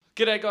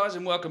G'day guys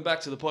and welcome back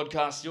to the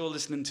podcast. You're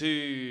listening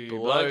to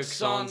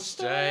Blokes On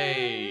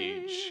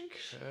Stage,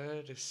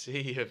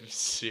 courtesy of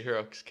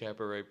Xerox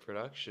Cabaret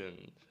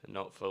Production.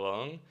 Not for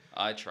long.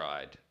 I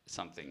tried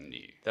something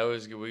new. That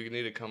was good. We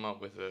need to come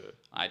up with a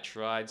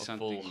Something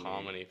full new.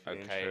 harmony for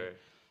the Okay.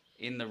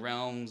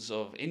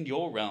 intro. In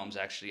your realms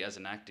actually as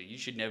an actor, you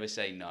should never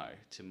say no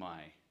to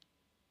my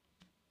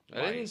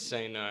I didn't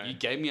say no. You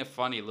gave me a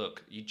funny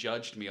look. You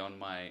judged me on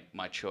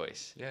my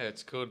choice. Yeah,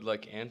 it's called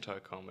like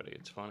anti-comedy.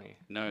 It's funny.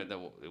 No,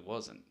 it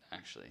wasn't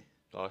actually.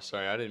 Oh,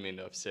 sorry. I didn't mean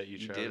to upset you,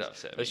 You Travis. did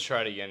upset me. Let's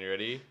try it again. You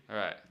ready? All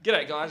right.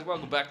 G'day guys,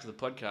 welcome back to the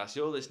podcast.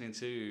 You're listening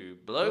to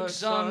Blokes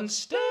Blokes On on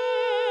Stage.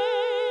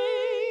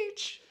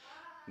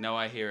 No,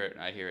 I hear it.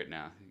 I hear it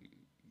now.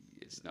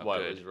 It's not What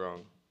good. was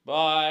wrong?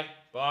 Bye.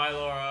 Bye,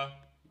 Laura.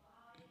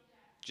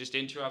 Just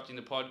interrupting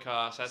the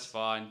podcast. That's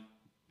fine.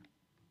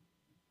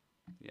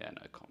 Yeah,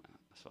 no comment.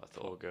 That's what I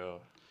Poor thought.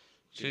 girl.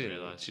 Didn't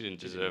realise. She didn't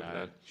She deserve didn't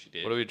know. that. She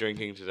did. What are we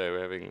drinking today? We're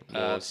having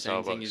more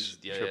same thing Starbucks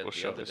as triple the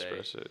shot other day.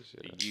 espressos.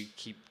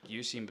 Yeah.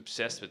 You seem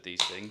obsessed with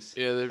these things.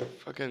 Yeah, they're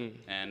fucking.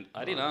 And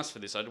I didn't ask for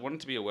this. I wanted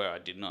to be aware I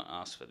did not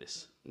ask for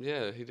this,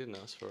 Yeah, he didn't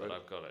ask for but it.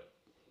 I've got it.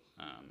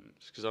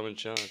 It's because I'm in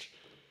charge.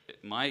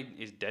 Mine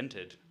is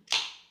dented.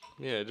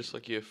 Yeah, just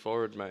like your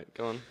forehead, mate.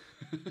 Go on.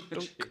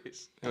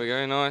 Cheers. There we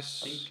go.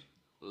 Nice.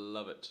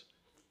 Love it.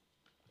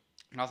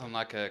 Nothing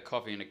like a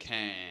coffee in a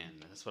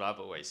can. That's what I've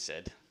always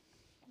said.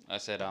 I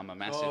said I'm a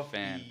massive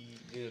fan.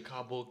 In a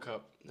cardboard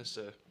cup. That's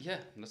a Yeah,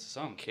 that's a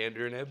song.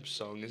 Kander and Ebb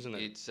song, isn't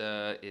it?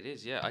 It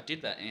is. Yeah, I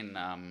did that in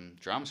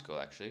drama school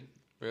actually.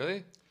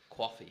 Really?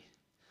 Coffee.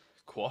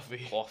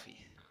 Coffee. Coffee.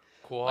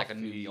 Coffee. Like a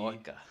New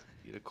Yorker.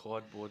 In a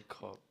cardboard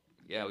cup.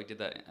 Yeah, we did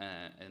that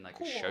in like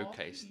a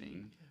showcase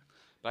thing.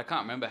 But I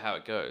can't remember how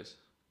it goes.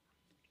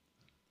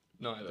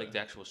 No, Like the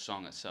actual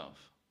song itself.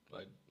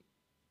 like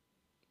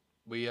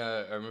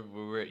I remember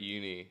we were at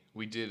uni.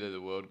 We did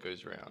The World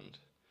Goes Round.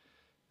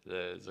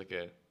 There's like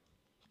a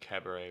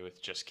cabaret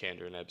with just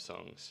Kander and Ebb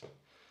songs.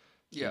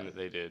 Yeah, That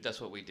they did. that's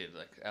what we did.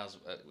 Like ours,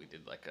 we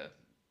did like a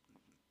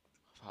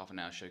half an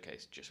hour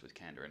showcase just with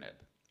Kander and Ebb.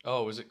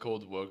 Oh, was it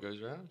called The World Goes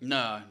Round?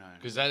 No.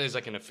 Because that is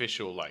like an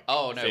official like.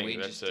 Oh no, thing. we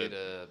That's just did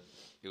a.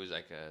 It was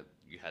like a.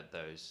 You had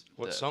those.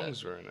 What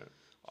songs were in it?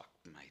 Oh,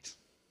 mate,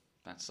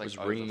 that's like Was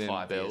over Ring Them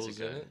 5 Bells years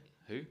ago. in it?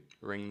 Who?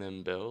 Ring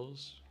Them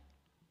Bells.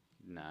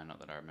 No, not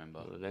that I remember.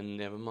 Well, then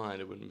never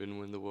mind. It wouldn't have been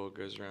When the World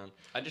Goes Round.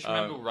 I just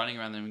remember running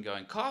around them and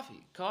going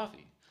coffee,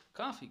 coffee,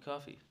 coffee,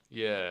 coffee,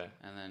 Yeah.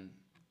 and then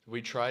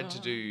We tried to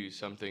do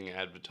something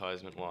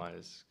advertisement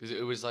wise because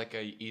it was like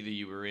either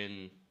you were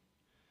in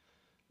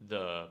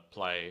the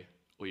play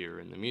or you were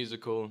in the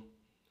musical,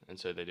 and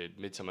so they did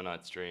Midsummer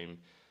Night's Dream,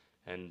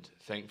 and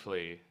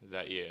thankfully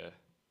that year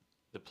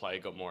the play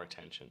got more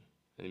attention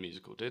and the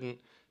musical didn't.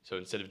 So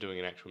instead of doing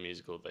an actual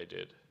musical, they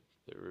did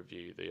the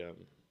review,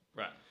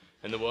 right.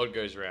 and The World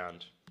Goes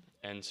Round.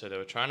 And so they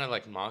were trying to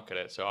like market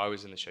it. So I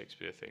was in the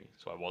Shakespeare thing,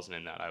 so I wasn't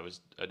in that.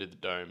 I did the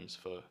domes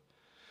for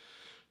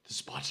the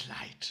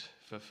spotlight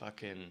for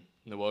fucking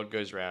The World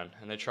Goes Round,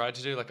 and they tried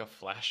to do like a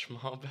flash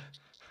mob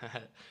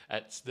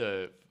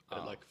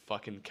at like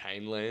fucking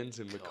Cane Lands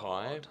in Mackay,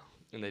 God.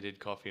 and they did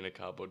Coffee in a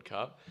Cardboard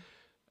Cup,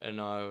 and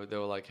they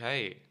were like,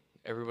 "Hey,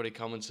 everybody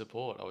come and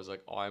support." I was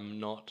like, "I'm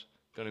not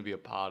gonna be a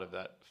part of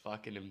that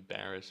fucking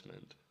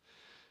embarrassment."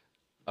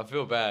 I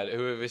feel bad.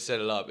 Whoever set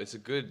it up, it's a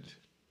good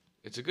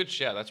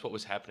shout. That's what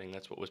was happening.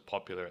 That's what was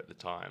popular at the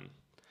time.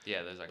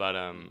 Yeah, there's like But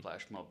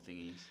flash mob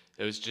thingies,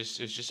 it was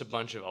just a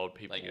bunch of old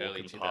people like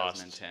early walking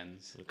past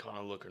 2010s. and kind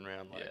of looking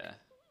around like Yeah.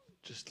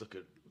 just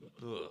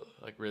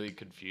like really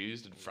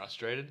confused and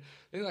frustrated.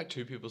 I think like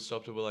two people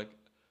stopped and were like,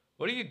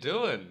 "What are you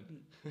doing?"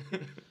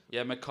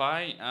 Yeah,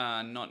 Mackay,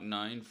 not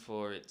known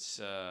for its.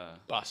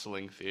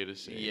 Bustling theatre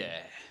scene.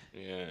 Yeah,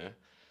 Yeah.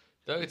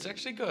 Though it's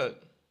actually got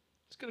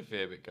a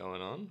fair bit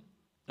going on.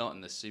 not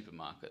in the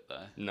supermarket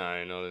though.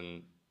 No, not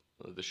in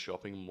the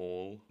shopping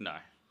mall. No,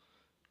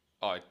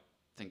 I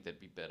think there'd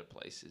be better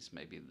places.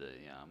 Maybe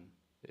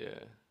Yeah.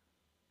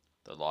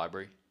 the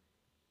library.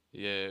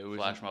 Yeah, it was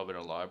Flash mob in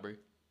a library.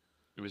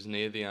 it was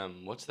near the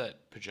what's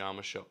that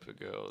pajama shop for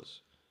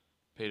girls?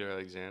 Peter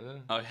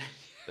Alexander? Oh,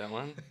 That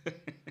one?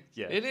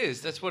 yeah. It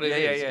is. That's what it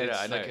Yeah, is. yeah, It's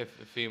I know. like a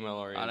female I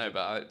oriented. know,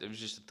 but it was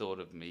just a thought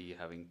of me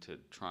having to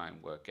try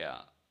and work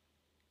out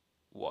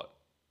what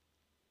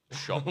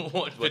shop,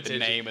 what the potential-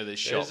 name of the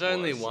shop. There's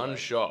only was, one like.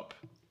 shop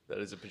that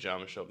is a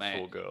pajama shop Mate.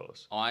 for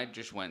girls. I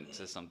just went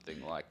to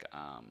something like,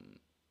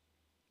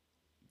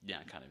 yeah,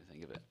 I can't even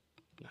think of it.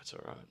 That's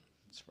all right.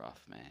 It's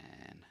rough,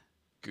 man.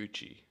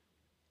 Gucci.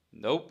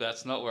 Nope,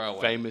 that's not where I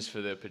went. Famous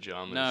for their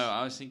pajamas. No,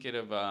 I was thinking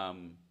of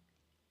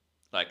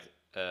like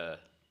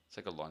it's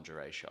like a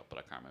lingerie shop, but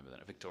I can't remember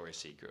that. Victoria's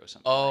Secret or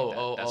something. like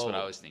that. That's what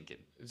I was thinking.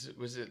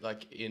 Was it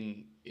like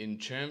in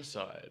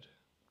Chermside?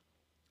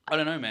 I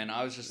don't know, man.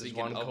 I was just There's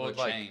thinking one of called a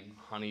like chain.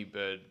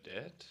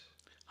 Honeybirdet,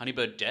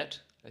 Honeybird Debt,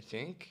 I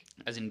think.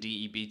 as in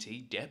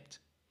DEBT, Debt.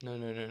 No.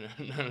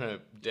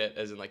 Det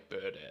as in like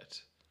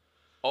birdette.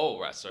 Oh,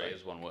 right. Sorry, Like- it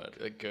was one word.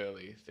 A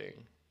girly thing.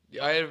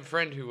 Yeah, I had a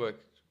friend who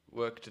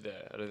worked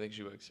there. I don't think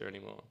she works there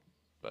anymore.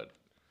 But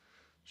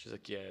She's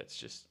like, yeah, it's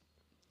just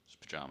It's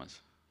pajamas.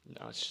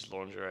 no, it's just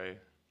lingerie.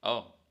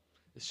 Oh,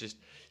 It's just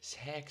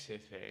sexy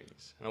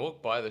things. And I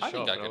walked by the I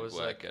shop think I and I could was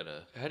work like, at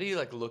a. how do you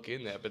like look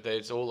in there? But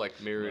it's all like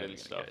mirrored Not and gonna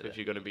stuff. go there. If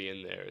you're gonna be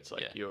in there, it's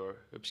like Yeah. you're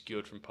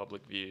obscured from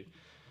public view.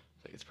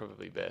 Like it's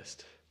probably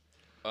best.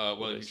 Well, if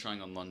you're Always.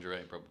 trying on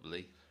lingerie,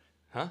 probably.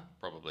 Huh?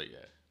 Probably,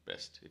 yeah.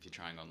 Best if you're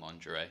trying on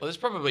lingerie. Well, there's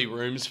probably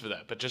rooms for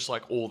that, but just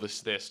like all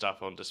their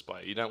stuff on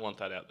display. You don't want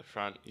that out the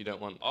front. You don't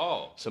want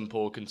Oh, some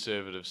poor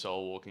conservative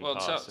soul walking well,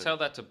 past. tell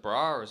that to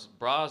bras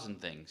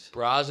and things.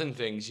 Bras and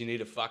things, you need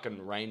to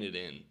fucking rein it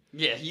in.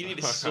 Yeah, you need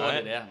to sort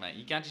Alright. it out, mate.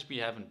 You can't just be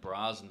having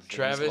bras and things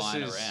Travis's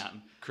lying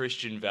around.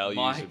 Christian values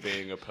My- are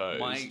being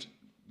opposed.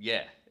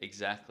 Yeah,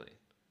 exactly.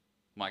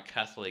 My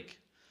Catholic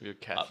Your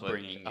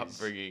Catholic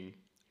upbringing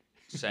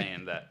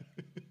saying that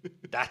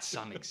that's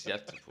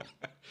unacceptable.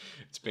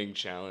 It's being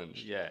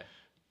challenged. Yeah,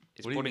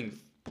 it's What do you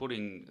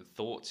putting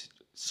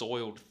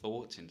soiled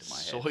thoughts into my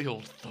head.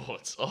 Soiled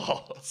thoughts.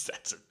 Oh,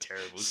 That's a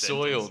terrible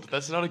soiled. sentence.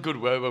 That's not a good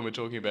word when we're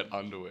talking about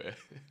underwear.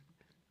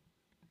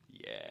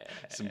 Yeah.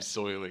 Some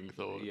soiling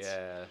thoughts.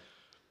 Yeah.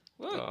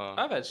 Well, Oh.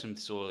 I've had some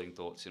soiling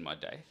thoughts in my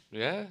day.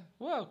 Yeah?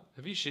 Well,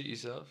 Have you shit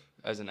yourself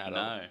as an adult?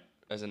 no,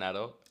 As an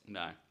adult?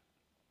 no,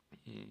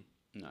 Hmm.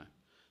 no.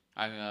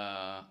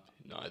 I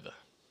Neither.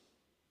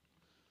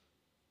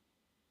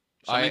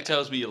 something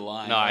tells me you're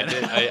lying. No, I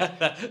man.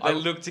 did. I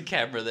looked to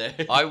camera there.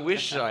 I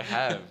wish I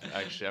have,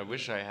 actually. I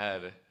wish I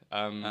had.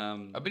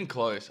 Um, I've been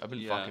close. I've been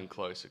yeah. fucking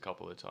close a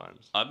couple of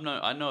times.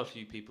 I know a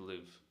few people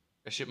who've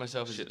I shit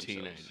myself as a Shit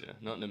themselves. teenager.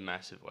 Not in a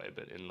massive way,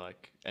 but in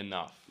like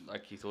enough.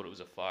 like you thought it was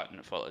a fight and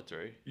it followed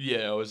through.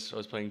 Yeah, I was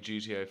playing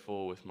GTA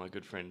 4 with my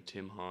good friend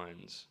Tim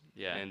Hines.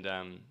 Yeah.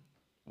 And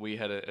we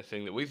had a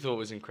thing that we thought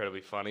was incredibly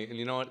funny. And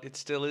you know what? It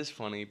still is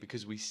funny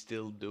because we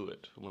still do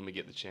it when we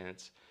get the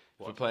chance.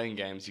 If we're playing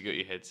games, you got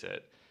your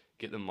headset,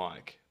 get the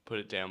mic, put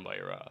it down by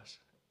your ass,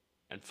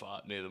 and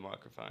fart near the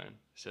microphone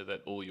so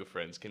that all your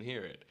friends can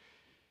hear it.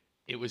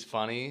 It was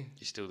funny.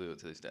 You still do it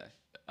to this day.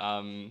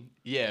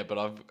 Yeah, but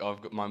I've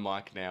got my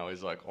mic now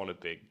is like on a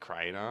big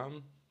crane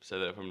arm, so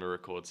that if I'm to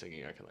record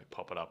singing, I can like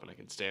pop it up and I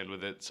can stand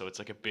with it. So it's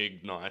like a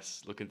big,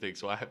 nice looking thing.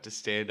 So I have to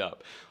stand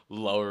up,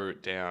 lower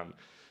it down,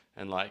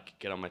 and like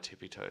get on my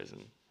tippy toes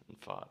and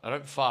fart. I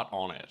don't fart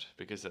on it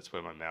because that's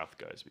where my mouth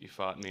goes, but you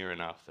fart near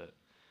enough that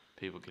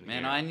people can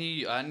Man,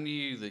 hear. I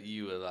knew that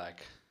you were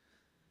like,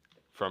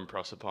 From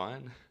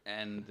Proserpine.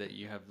 and that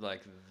you have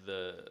like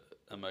the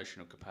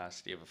emotional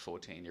capacity of a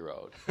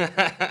 14-year-old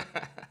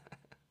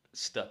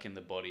stuck in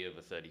the body of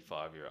a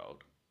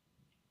 35-year-old.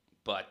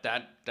 But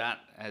that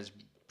has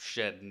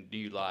shed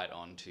new light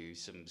onto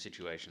some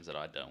situations that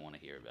I don't want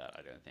to hear about,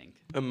 I don't think.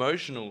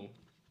 Emotional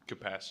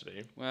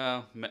capacity.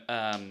 Well,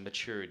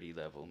 maturity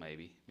level,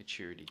 maybe.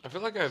 Maturity. I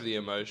feel like I have the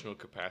emotional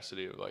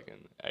capacity of like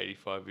an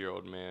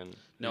 85-year-old man.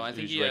 No, I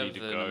think who's you ready have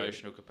to the go.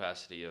 emotional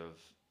capacity of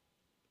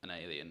an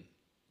alien.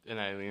 An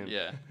alien.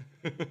 Yeah.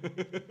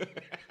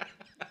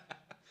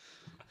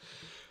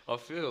 I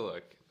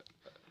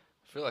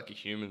feel like a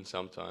human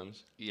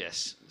sometimes.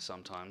 Yes,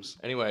 sometimes.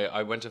 Anyway,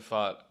 I went to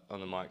fart on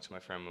the mic to my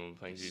friend when we were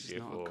playing It's GTA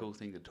not 4, a cool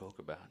thing to talk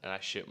about. and I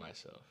shit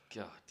myself.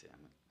 God damn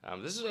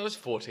it. I was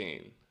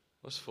 14.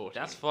 I was 14.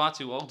 That's far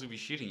too old to be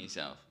shitting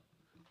yourself.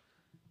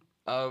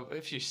 I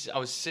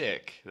was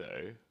sick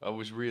though. I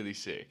was really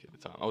sick at the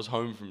time. I was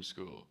home from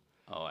school,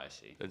 Oh, I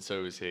see. and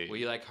so was he. Were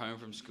you like home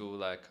from school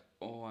like,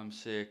 oh, I'm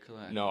sick?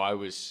 Like, No, I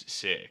was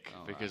sick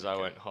Oh, because okay.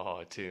 I went,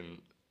 oh,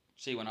 Tim.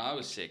 See, when I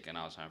was sick and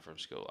I was home from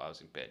school, I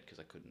was in bed because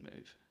I couldn't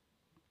move.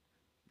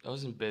 I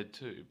was in bed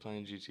too,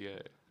 playing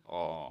GTA.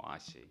 Oh, I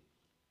see.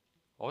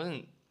 I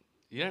wasn't.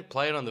 You don't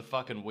play it on the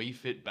fucking Wii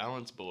Fit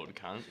balance board,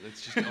 cunt.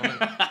 It's just on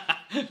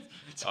a,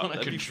 it's on a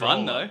That'd controller. be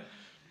fun though.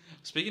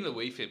 Speaking of the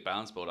Wii Fit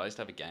balance board, I used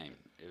to have a game.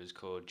 It was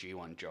called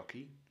G1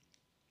 Jockey,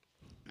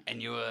 and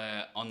you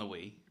were on the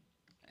Wii,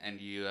 and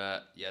you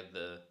had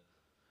the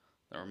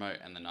remote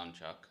and the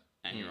nunchuck,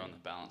 and you're on the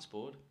balance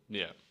board,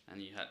 Yeah.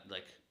 and you had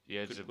like You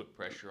had could to- put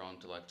pressure on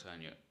to like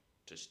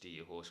to steer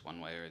your horse one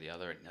way or the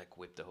other, and like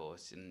whip the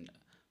horse. And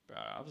bro,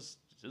 it was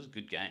a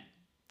good game.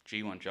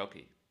 G1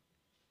 Jockey.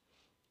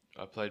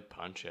 I played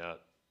Punch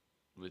Out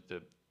with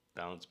the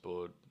balance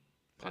board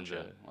Punch and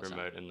Out? the What's that?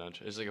 remote and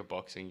nunchuck. It's like a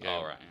boxing game.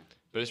 Oh right.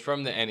 But it's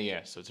from the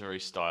NES, so it's very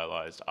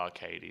stylized,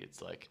 arcadey.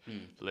 It's like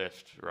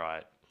left,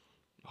 right,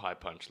 high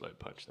punch, low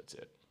punch. That's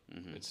it.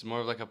 Mm-hmm. It's more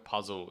of like a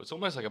puzzle. It's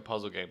almost like a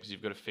puzzle game because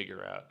you've got to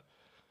figure out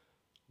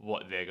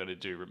what they're going to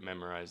do,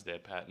 memorize their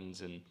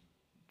patterns, and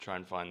try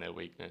and find their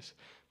weakness.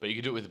 But you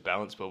can do it with a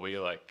balance board where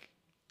you're like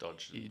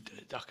Dodge.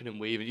 ducking and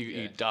weaving. You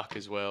Yeah. duck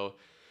as well,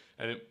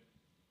 and it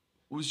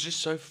was just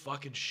so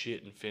fucking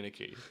shit and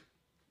finicky.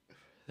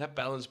 That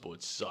balance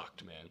board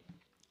sucked, man.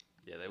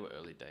 Yeah, they were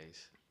early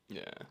days.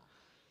 Yeah.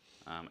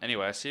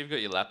 Anyway, I see you've got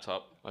your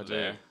laptop. I do.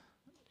 there.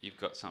 You've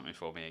got something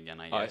for me again,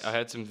 I I guess.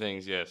 had some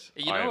things, yes.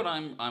 You know what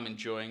I'm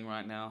enjoying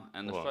right now,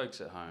 and the What?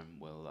 folks at home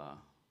will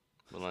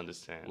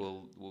understand.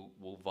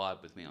 will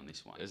vibe with me on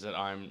this one. Is that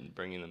I'm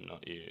bringing them,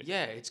 not you.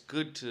 Yeah, it's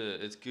good.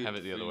 Have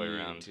it the other for way you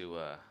around. to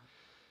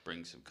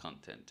bring some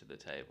content to the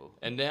table.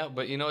 And now,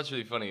 but you know what's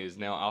really funny is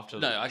now after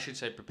No, I should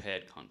say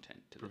prepared content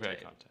to the prepared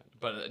table. content.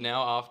 But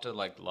now after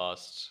like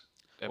last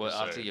episode, Well,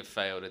 after your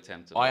failed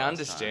attempt at I last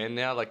understand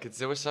now. Like,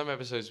 there were some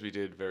episodes we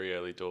did very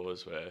early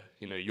doors where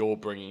you're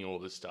bringing all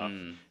this stuff,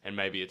 and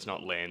maybe it's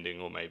not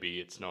landing, or maybe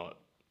it's not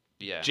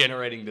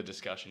generating the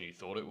discussion you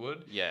thought it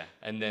would. Yeah.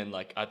 And then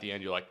like at the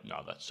end, you're like,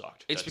 no, that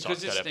sucked. It's that because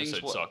sucked. it's That things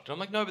episode sucked. And I'm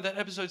like, no, but that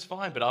episode's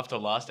fine. But after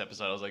last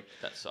episode, I was like,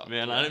 that sucked.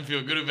 Man, I didn't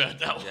feel good about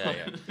that one.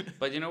 Yeah.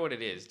 But you know what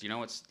it is? Do you know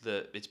what's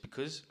it's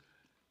because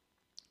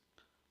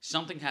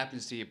something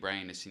happens to your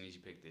brain as soon as you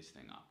pick this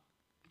thing up,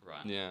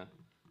 right? Yeah.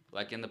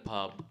 Like in the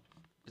pub,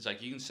 it's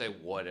like you can say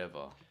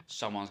whatever,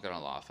 someone's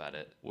gonna laugh at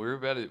it. We're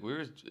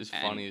as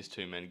funny as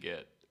two men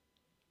get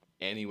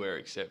anywhere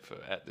except for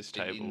at this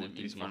table with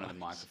these in front of the mics.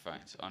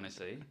 microphones.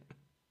 Honestly,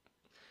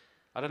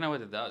 I don't know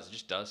what it does. It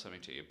just does something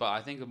to you. But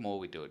I think the more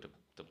we do it,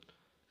 the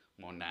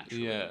more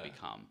natural it will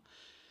become.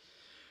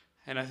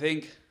 And I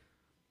think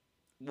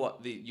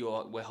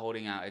we're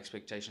holding our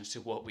expectations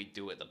to what we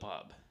do at the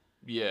pub.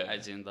 Yeah.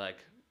 As in, like,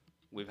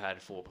 we've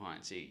had 4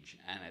 pints each,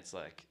 and it's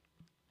like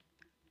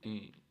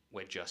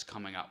we're just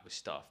coming up with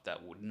stuff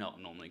that would not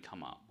normally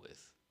come up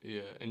with.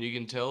 Yeah, and you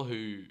can tell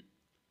who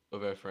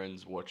of our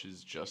friends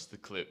watches just the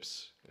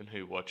clips and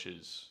who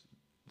watches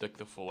like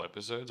the full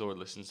episodes or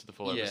listens to the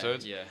full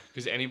episodes. Yeah.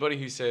 Because anybody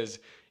who says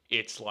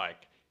it's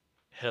like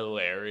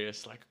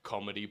hilarious, like a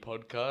comedy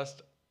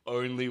podcast,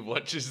 only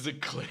watches the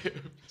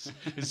clips.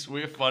 'Cause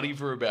we're funny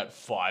for about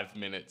 5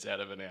 minutes out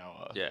of an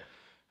hour. Yeah.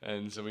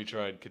 And so we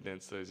try and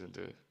condense those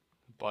into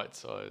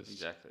bite-sized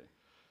Exactly.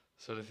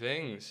 sort of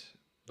things.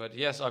 But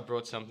yes, I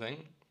brought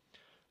something.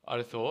 I'd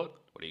have thought,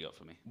 What do you got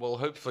for me? well,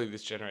 hopefully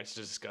this generates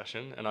a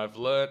discussion. And I've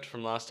learnt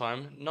from last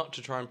time not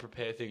to try and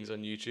prepare things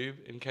on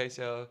YouTube in case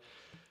our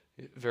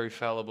very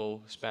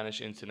fallible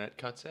Spanish internet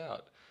cuts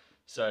out.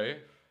 So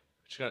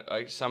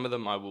some of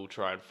them I will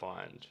try and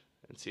find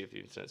and see if the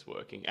internet's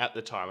working. At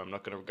the time, I'm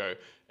not going to go,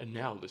 and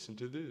now listen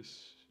to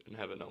this, and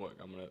have it not work.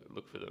 I'm going to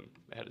look for them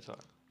ahead of time.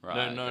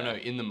 Right. No,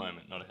 in the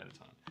moment, not ahead of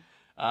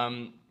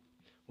time.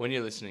 When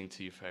you're listening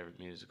to your favourite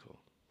musical,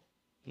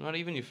 not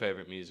even your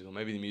favourite musical,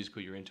 maybe the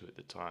musical you're into at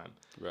the time.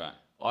 Right.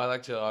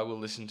 I will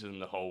listen to them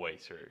the whole way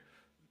through.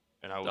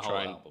 And I will The try whole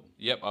and... album?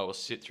 Yep, I will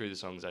sit through the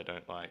songs I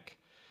don't like.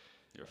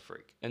 You're a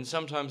freak. And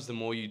sometimes the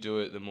more you do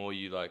it, the more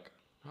you like,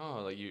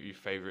 your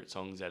favourite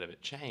songs out of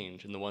it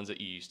change. And the ones that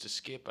you used to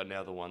skip are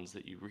now the ones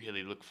that you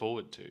really look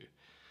forward to.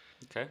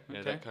 Okay. You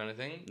know, that kind of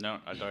thing? No,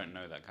 I don't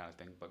know that kind of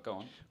thing, but go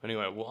on.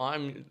 Anyway, well,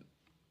 I'm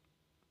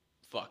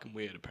fucking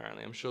weird,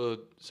 apparently. I'm sure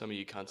some of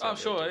you cunts Oh, out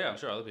there sure, do. yeah, I'm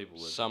sure other people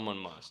would. Someone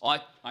must.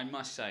 I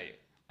must say,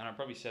 and I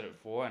probably said it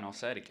before, and I'll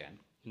say it again.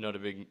 Not a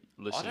big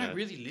listener. I don't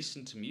really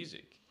listen to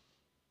music.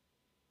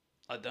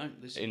 I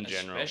don't listen, In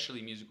general.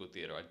 especially musical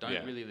theatre. I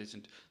don't really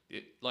listen to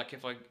it. Like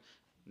if I,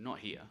 not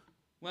here.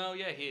 Well,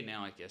 yeah, here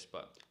now, I guess.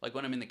 But like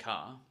when I'm in the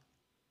car,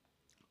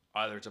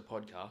 either it's a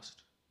podcast,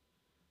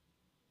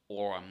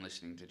 or I'm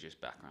listening to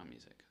just background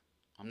music.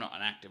 I'm not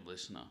an active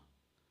listener.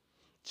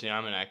 See,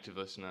 I'm an active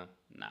listener.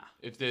 Nah,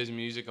 If there's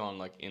music on,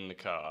 like, in the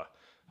car,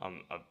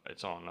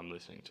 it's on, I'm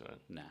listening to it.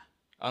 nah.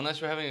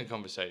 Unless we're having a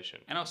conversation.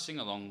 And I'll sing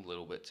along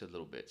little bits of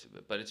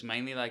it, but it's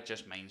mainly like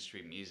just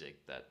mainstream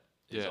music that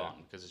is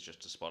on because it's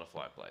just a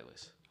Spotify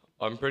playlist.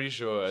 I'm pretty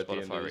sure at the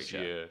end Spotify of this reach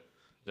out. year,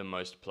 the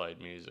most played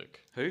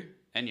music. Who?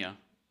 Enya.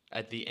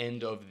 At the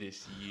end of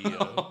this year.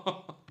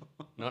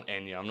 Not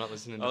Enya, I'm not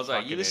listening to I was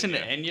like, you listen to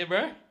Enya,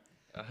 bro?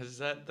 Is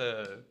that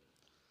the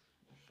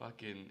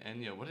fucking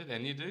Enya? What did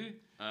Enya do?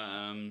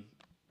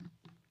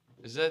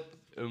 Is that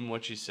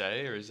What You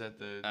Say, or is that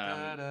the...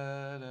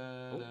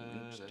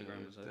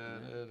 Instagram is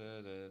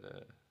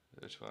open,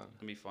 Which one?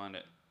 Let me find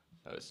it.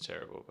 That was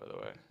terrible, by the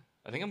way.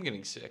 I think I'm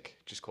getting sick,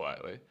 just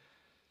quietly.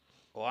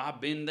 Oh, I've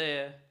been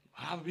there.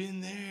 I've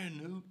been there,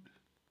 Newt.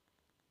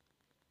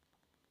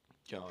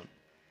 Go on.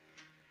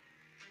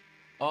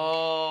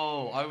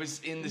 Oh, I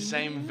was in the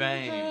same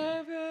vein.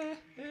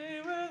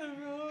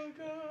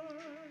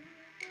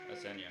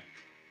 That's Enya.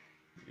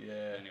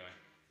 Yeah. Anyway.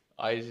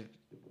 I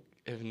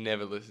have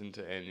never listened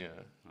to Enya.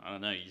 I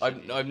don't know. You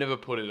said I've never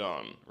put it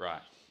on.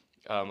 right.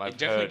 I've It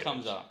definitely heard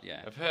comes it. up,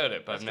 yeah. I've heard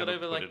it, but It's I've got never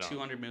over put like it on.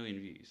 200 million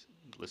views.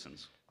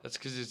 Listens. That's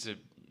because it's a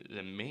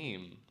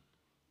meme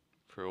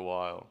for a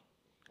while.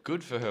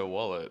 Good for her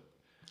wallet.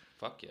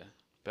 Fuck yeah.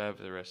 Bad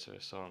for the rest of her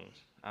songs.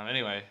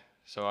 Anyway,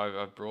 so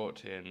I've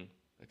brought in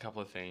a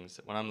couple of things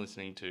that when I'm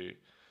listening to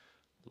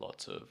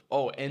lots of...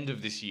 Oh, end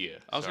of this year.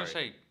 I was going to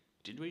sorry. say,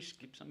 did we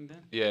skip something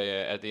then?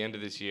 Yeah. At the end of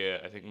this year,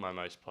 I think my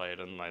most played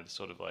on my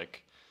sort of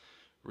like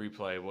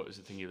replay, what was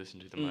the thing you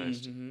listened to the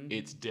most?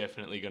 It's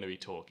definitely going to be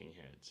Talking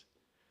Heads.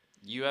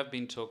 You have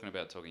been talking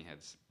about Talking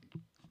Heads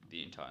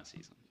the entire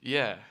season.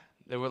 Yeah.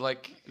 They were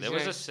like... There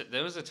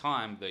was a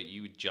time that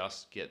you would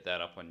just get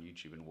that up on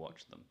YouTube and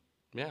watch them.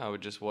 Yeah, I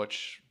would just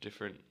watch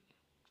different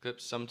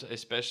clips,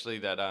 especially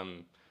that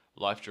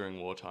Life During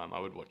Wartime. I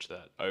would watch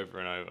that over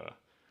and over.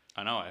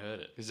 I know, I heard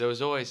it. Because there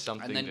was always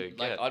something And then, to like,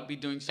 get. I'd be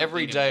doing something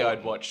Every day important.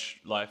 I'd watch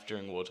Life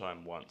During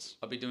Wartime once.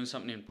 I'd be doing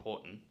something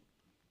important,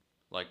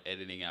 like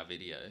editing our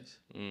videos.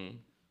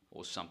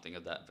 or something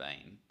of that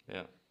vein.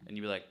 Yeah. And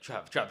you'd be like,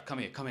 Trav, come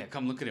here,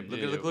 come look at him.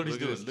 Look what he's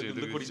doing.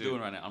 Look what he's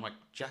doing right now. I'm like,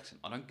 Jackson,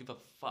 I don't give a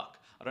fuck.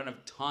 I don't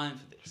have time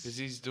for this. Because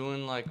he's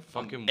doing like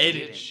fucking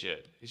editing. weird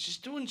shit. He's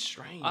just doing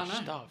strange I know.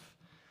 stuff.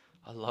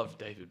 I love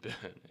David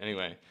Byrne.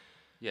 Anyway,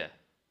 Yeah.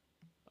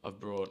 I've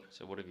brought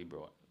So what have you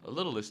brought? a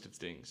little list of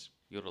things.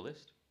 You got a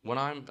list? When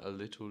I got a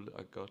little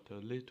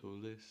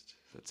list.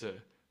 That's a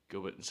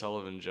Gilbert and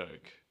Sullivan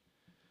joke.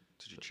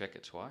 Did you check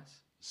it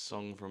twice?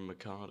 Song from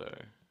Mikado.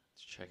 Did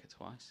you check it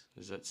twice?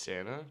 Is that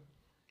Santa?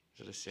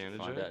 Is it a Santa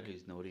Find joke? out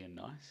who's naughty and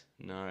nice?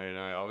 No.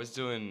 I was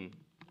doing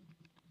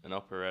an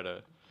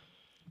operetta.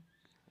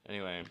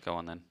 Anyway, Go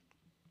on then.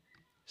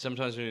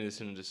 sometimes when you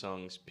listen to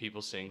songs,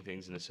 people sing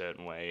things in a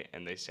certain way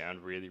and they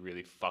sound really,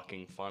 really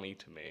fucking funny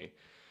to me.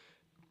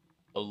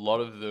 A lot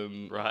of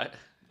them... Right?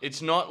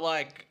 It's not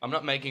like... I'm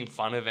not making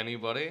fun of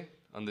anybody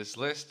on this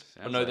list.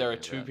 Sounds No, like there are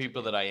you're two about to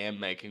people that I am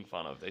making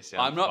fun of. They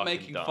sound I'm not fucking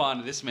making dumb. fun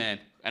of this man,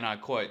 and I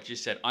quote,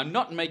 just said, I'm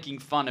not making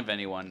fun of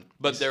anyone,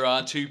 but there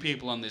are two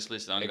people on this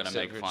list that I'm going to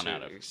make fun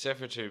out of. Except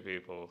for two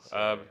people.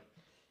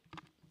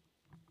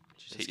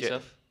 Just hit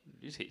yourself.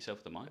 You just hit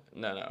yourself with the mic.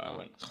 No, I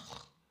went...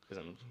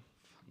 Because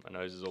my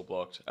nose is all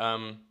blocked.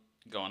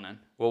 Go on then.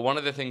 Well, one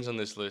of the things on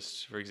this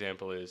list, for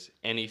example, is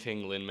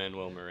anything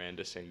Lin-Manuel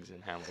Miranda sings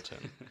in Hamilton.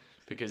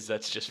 Because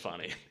that's just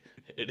funny.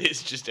 It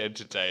is just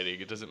entertaining.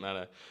 It doesn't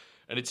matter.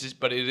 And it's just,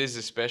 but it is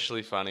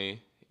especially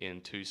funny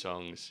in two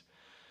songs,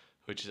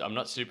 which is, I'm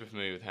not super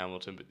familiar with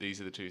Hamilton, but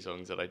these are the two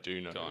songs that I do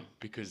know. Go on.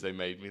 Because they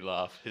made me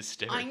laugh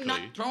hysterically. I'm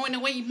not throwing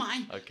away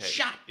my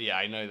shot. Yeah,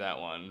 I know that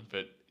one.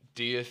 But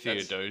Dear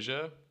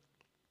Theodosia,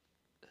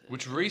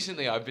 which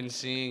recently I've been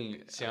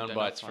seeing sound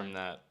bites from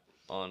that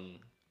on...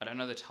 I don't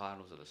know the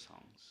titles of the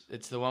songs.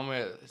 It's the one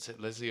where it's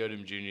like Leslie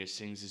Odom Jr.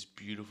 sings this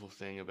beautiful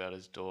thing about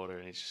his daughter,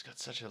 and he's just got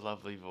such a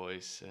lovely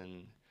voice,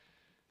 and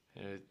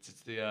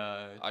it's the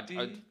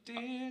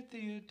Dear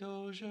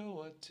Theodosia,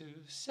 what to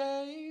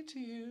say to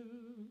you?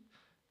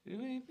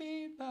 I'm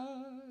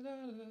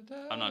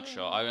not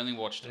sure. I've only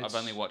watched it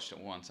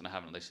once, and I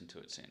haven't listened to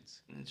it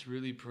since. It's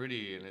really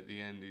pretty, and at the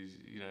end,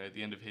 at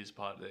the end of his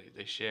part,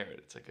 they share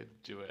it. It's like a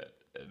duet,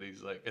 and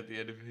he's like, at the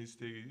end of his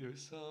thing,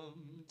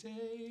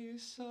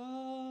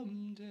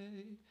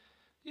 someday,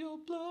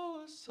 you'll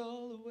blow us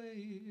all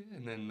away.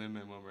 And then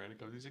Lin-Manuel Miranda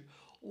comes, he's like,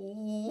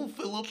 oh,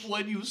 Philip,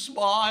 when you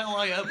smile,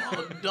 I am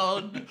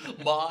undone.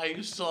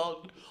 My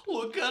son,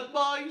 look at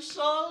my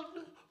son.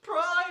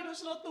 Pride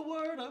is not the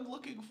word I'm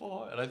looking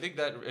for. And I think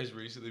that has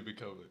recently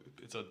become,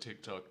 it's on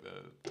TikTok,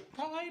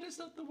 pride is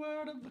not the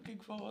word I'm looking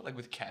for. Like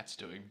with cats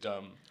doing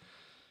dumb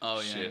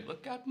shit.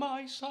 Look at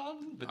my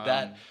son.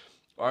 But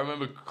I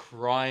remember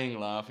crying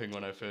laughing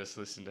when I first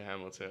listened to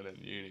Hamilton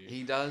in uni.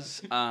 He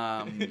does.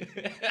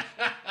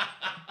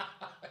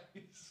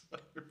 He's so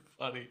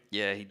funny.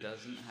 Yeah, he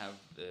doesn't have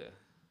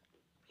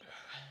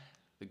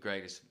the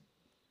greatest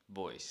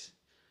voice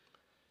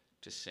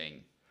to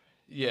sing.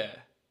 Yeah.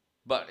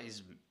 But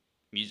his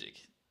music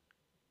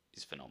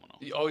is phenomenal.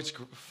 Oh, it's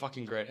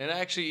fucking great. And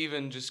actually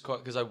even just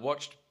because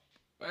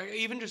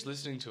even just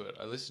listening to it,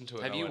 I listened to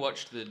it. Have you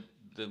watched the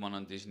one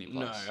on Disney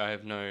Plus? No, I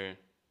have no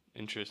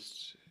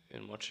interest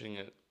in watching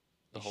it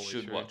the whole way through.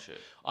 You should watch it.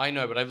 I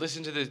know, but I've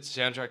listened to the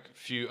soundtrack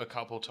a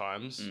couple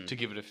times to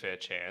give it a fair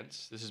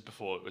chance. This is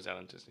before it was out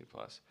on Disney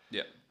Plus.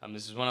 Yeah.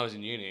 This is when I was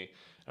in uni.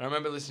 And I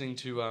remember listening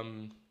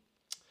to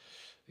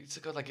it's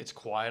called like It's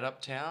Quiet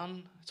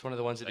Uptown. It's one of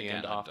the ones at the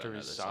end after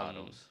his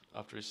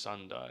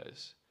son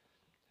dies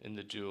in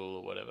the duel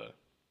or whatever.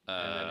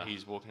 And then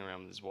he's walking around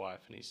with his wife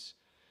and he's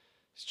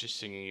just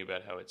singing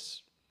about how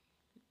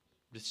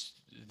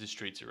the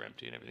streets are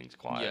empty and everything's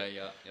quiet.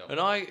 Yeah. And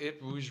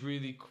it was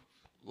really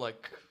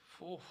like,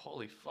 oh,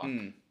 holy fuck,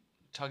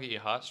 tug at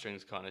your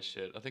heartstrings kind of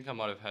shit. I think I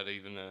might have had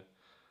even a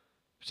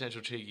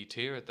potential cheeky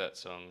tear at that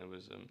song. It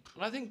was, and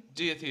I think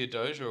Dear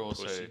Theodosia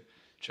also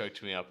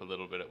choked me up a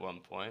little bit at one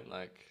point.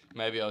 Like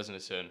maybe I was in a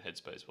certain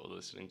headspace while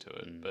listening to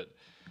it, but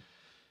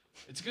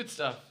it's good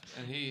stuff.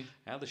 And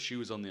how the shoe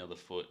was on the other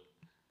foot.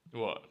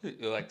 What?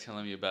 You're like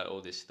telling me about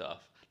all this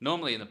stuff.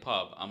 Normally in the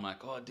pub, I'm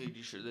like, oh, dude,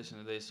 you should listen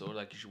to this, or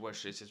like, you should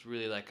watch this. It's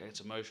really like, it's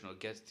emotional,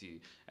 it gets to you.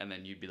 And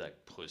then you'd be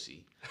like,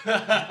 pussy.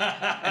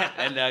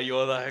 And now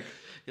you're like,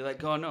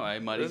 oh no, I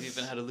might have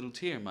even had a little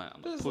tear in my. I'm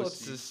like, there's pussy.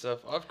 lots of stuff.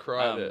 I've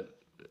cried at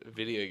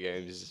video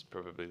games. Is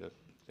probably the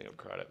thing I've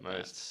cried at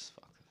most.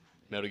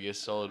 Metal Gear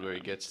Solid, where he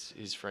gets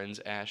his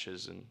friends'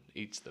 ashes and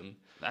eats them.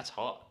 That's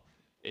hot.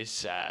 It's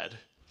sad.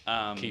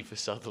 Kiefer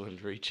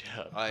Sutherland, reach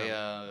out.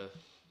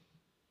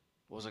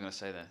 What was I going to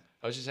say there?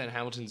 I was just saying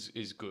Hamilton's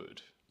is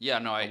good. Yeah,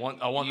 no, I want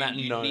that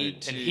known.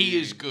 And he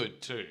is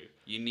good too.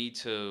 You need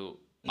to.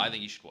 I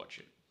think you should watch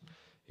it.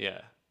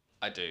 Yeah,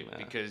 I do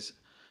because,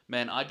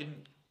 man,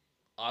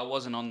 I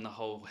wasn't on the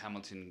whole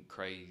Hamilton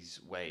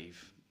craze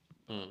wave.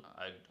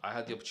 I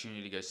had the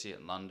opportunity to go see it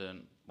in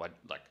London.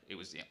 Like it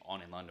was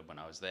on in London when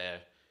I was there.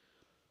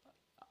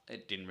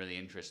 It didn't really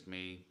interest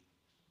me.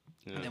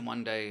 Yeah. And then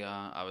one day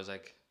I was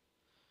like,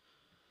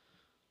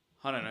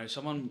 I don't know.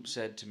 Someone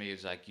said to me, "It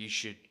was like you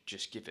should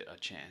just give it a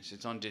chance.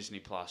 It's on Disney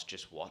Plus.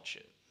 Just watch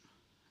it."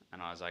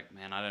 And I was like,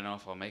 man, I don't know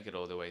if I'll make it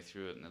all the way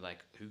through it. And they're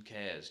like, who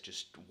cares?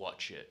 Just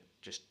watch it.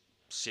 Just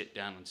sit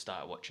down and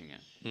start watching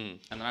it. And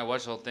then I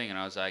watched the whole thing, and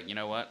I was like, you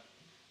know what?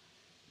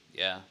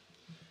 Yeah,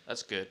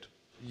 that's good.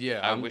 Yeah,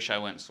 I wish I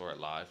went and saw it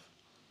live.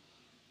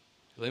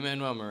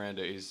 Lin-Manuel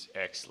Miranda is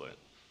excellent.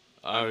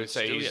 I would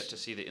say still he's yet to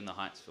see the In the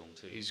Heights film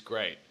too. he's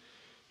great.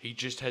 He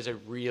just has a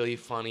really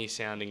funny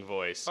sounding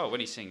voice. Oh,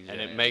 when he sings, and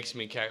yeah, it makes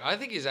me cack. I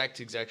think his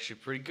acting's actually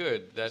pretty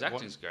good. his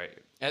acting's great.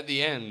 At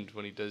the end,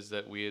 when he does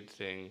that weird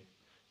thing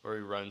where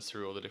he runs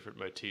through all the different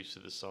motifs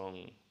of the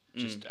song,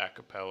 just a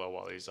cappella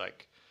while he's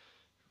like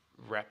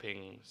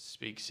rapping,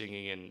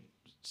 singing and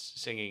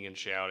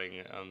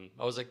shouting.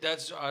 I was like,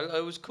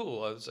 it was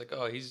cool. I was like,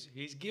 oh,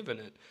 he's given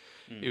it.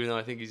 Even though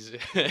I think he's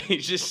he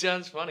just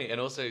sounds funny.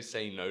 And also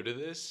Say No to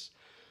This.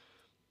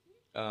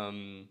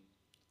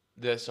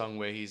 The song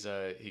where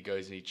he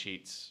goes and he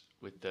cheats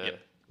with the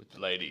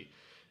lady,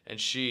 and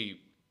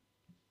she,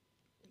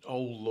 oh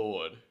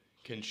Lord,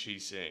 can she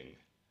sing?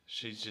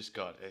 She's just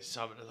got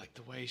something like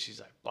the way she's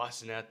like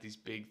busting out these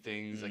big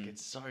things, like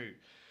it's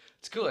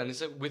cool, and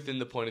it's like within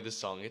the point of the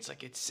song, it's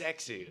like it's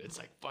sexy, it's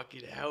like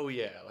fucking hell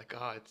yeah, like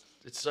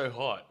it's so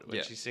hot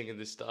when she's singing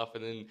this stuff,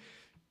 and then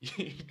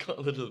you've got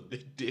little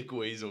dick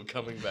weasel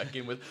coming back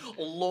in with,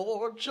 oh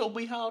Lord, show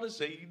me how to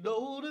say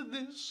no to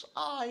this.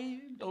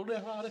 I don't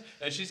know how to.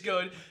 And she's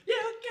going, you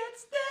can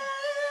stay.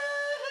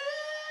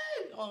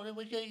 Oh,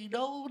 we say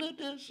no to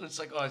this. And it's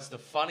like, oh, it's the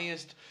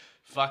funniest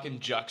fucking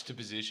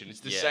juxtaposition. It's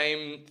the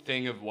same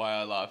thing of Why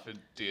I Laugh at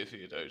Dear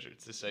Theodosia.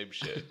 It's the same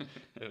shit.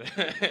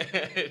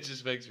 It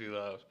just makes me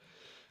laugh.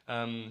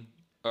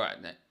 All right,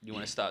 you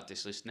want to start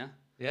this list now?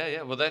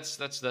 Yeah. Well, that's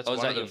one that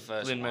of your them.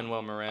 first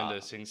Lin-Manuel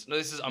Miranda sings.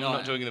 No, I'm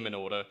not doing them in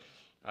order.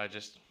 I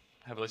just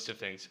have a list of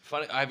things.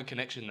 Funny. I have a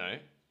connection though.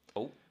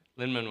 Oh.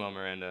 Lin-Manuel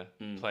Miranda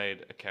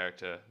played a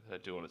character that I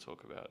do want to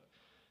talk about.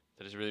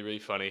 That is really, really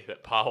funny.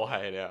 That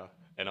Pawai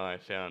and I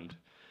found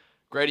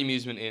great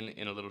amusement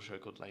in a little show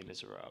called Les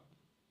Miserables.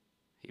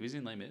 He was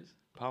in Les Mis?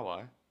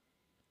 Pawai?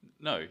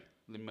 No,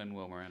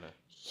 Lin-Manuel Miranda.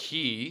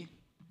 He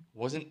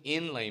wasn't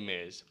in Les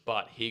Mis,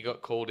 but he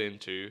got called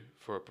into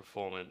for a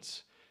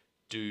performance.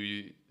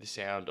 Do the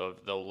sound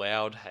of the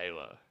loud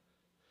hailer.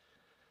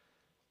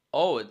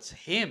 Oh, it's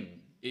him.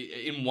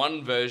 In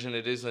one version,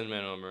 it is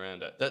Lin-Manuel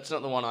Miranda. That's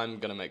not the one I'm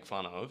gonna make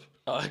fun of.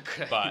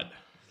 Okay. But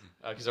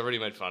because I've already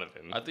made fun of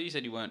him. I thought you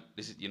said you weren't.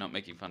 You're not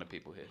making fun of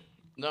people here.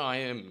 No, I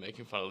am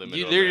making fun of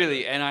Lin-Manuel. You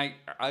literally, and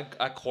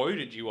I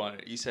quoted you on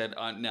it. You said,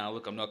 "Now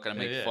look, I'm not gonna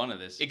make fun of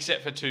this."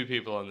 Except for two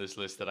people on this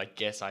list that I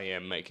guess I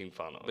am making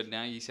fun of. But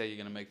now you say you're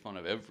gonna make fun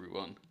of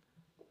everyone.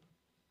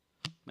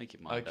 Make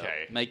your mind up.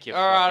 Okay. Make your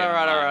all right.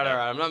 up.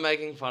 I'm not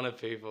making fun of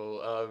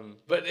people,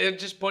 but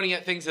just pointing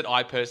at things that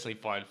I personally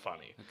find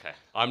funny. Okay.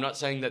 I'm not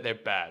saying that they're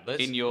bad.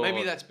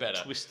 Maybe that's better.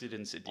 Twisted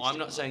and sadistic. I'm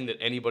not saying that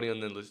anybody on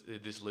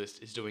this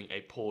list is doing a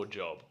poor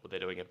job or they're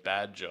doing a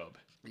bad job.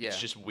 Yeah. It's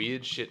just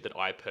weird shit that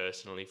I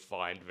personally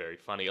find very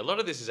funny. A lot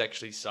of this is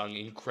actually sung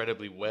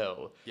incredibly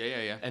well.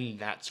 Yeah. And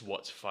that's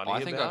what's funny.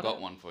 I think I got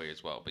one for you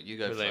as well, but you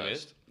go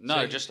first.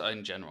 No, just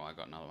in general, I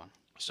got another one.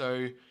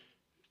 So,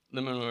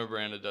 Lin-Manuel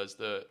Miranda does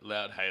the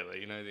loud hailer.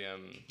 You know the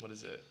what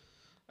is it?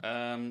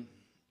 When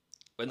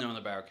they're on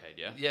the barricade,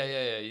 yeah.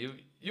 Yeah.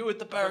 You at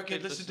the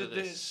barricade. Listen to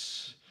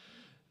this.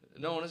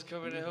 No one is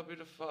coming to help you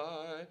to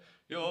fight.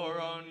 You're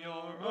on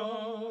your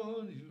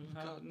own. You've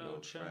got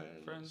no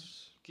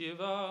friends.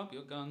 Give up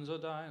your guns or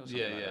die. Or something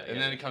like that. And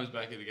then it comes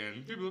back in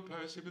again. People are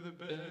passing with the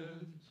bed.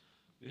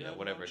 Yeah,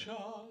 whatever.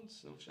 No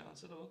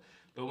chance at all.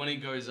 But when he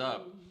goes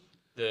up,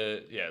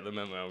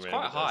 Lin-Manuel Miranda. It's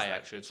quite high, that.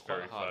 actually. It's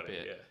quite a high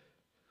bit. Yeah.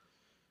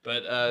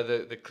 But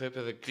the clip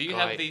of the Do you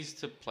have these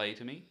to play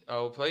to me?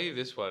 I'll play you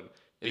this one.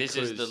 This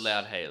is the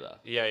loud hailer.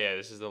 Yeah.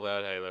 This is the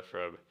loud hailer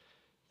from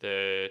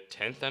the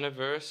 10th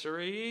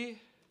anniversary.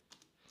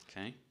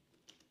 Okay.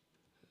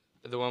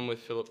 The one with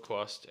Philip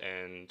Quast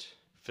and...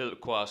 Philip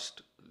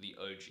Quast, the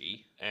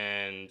OG.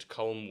 And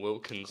Colm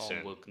Wilkinson.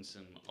 Colm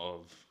Wilkinson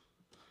of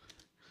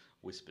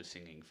whisper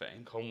singing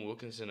fame. Colm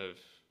Wilkinson of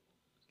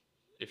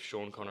If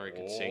Sean Connery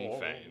Could Sing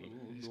fame.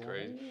 He's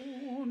crazy.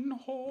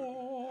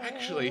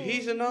 Actually,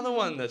 he's another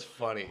one that's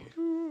funny.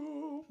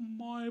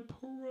 My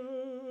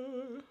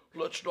prayer.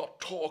 Let's not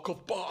talk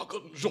of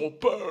bargains or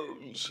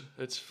bones.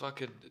 It's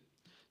fucking...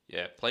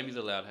 Yeah, play me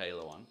the loud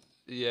hailer one.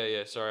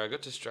 Yeah, sorry, I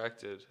got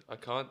distracted. I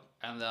can't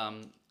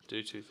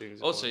do two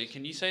things Also,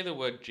 can you say the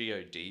word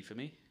G-O-D for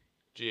me?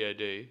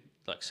 G-O-D?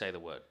 Like, say the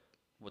word.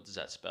 What does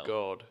that spell?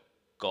 God.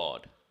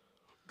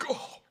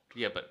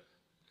 Yeah, but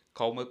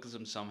Colm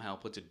Wilkinson somehow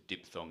puts a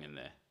diphthong in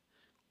there.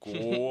 God.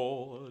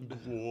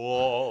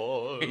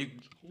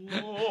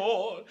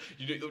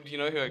 You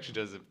know who actually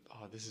does it?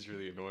 Oh, this is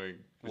really annoying.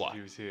 What?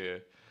 He was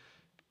here.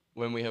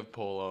 When we have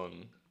Paul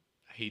on,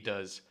 he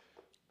does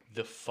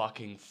the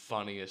fucking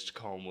funniest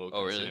Colm Wilkinson.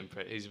 Oh,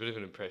 really? He's a bit of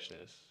an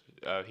impressionist.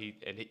 That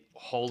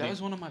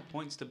was one of my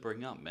points to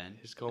bring up, man.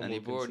 And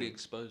you've already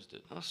exposed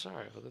it. Oh,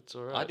 sorry. Well, that's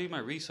all right. I do my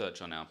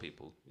research on our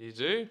people. You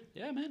do?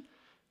 Yeah, man.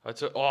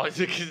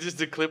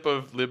 Just a clip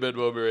of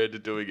Lin-Manuel Miranda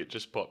doing it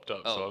just popped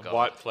up, so I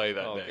might play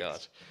that next. God.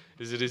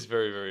 Because it is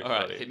very, very All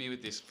funny. right, hit me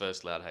with this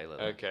first loud halo.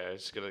 Okay, I'm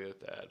just gonna let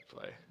the ad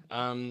play.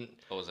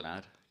 What was an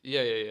ad?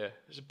 Yeah.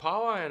 So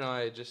Powai and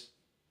I just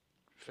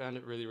found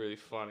it really, really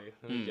funny.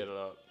 Let me get it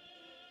up.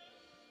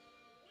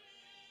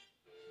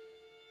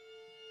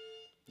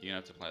 You're gonna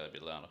have to play that a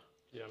bit louder.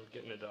 Yeah, I'm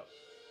getting it up.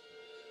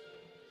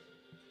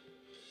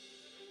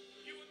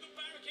 You at the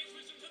barricades,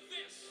 listen to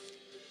this.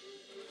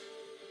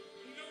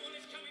 No one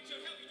is coming to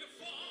help you to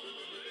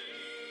fight.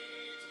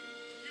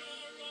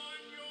 You're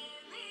on your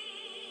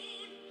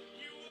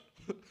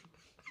own.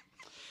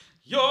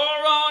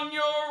 You're on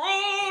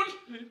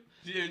your own.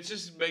 Yeah, it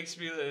just makes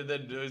me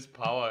then those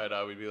Powai and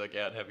I would be like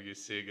out having a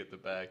cig at the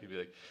back. He'd be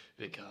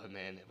like, oh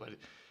man,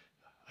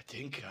 I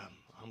think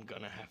I'm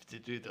gonna have to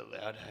do the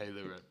loud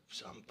hailer at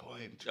some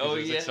point. Oh,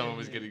 it was yeah. like someone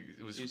was coming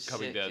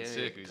sick, down yeah,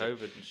 sick. yeah, He's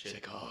COVID like, and shit.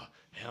 He's like, oh,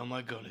 how am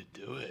I gonna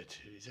do it?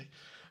 And he's like,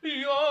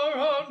 you're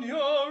on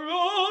your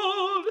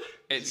own.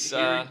 It's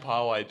Hearing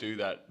Powai do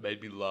that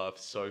made me laugh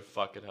so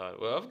fucking hard.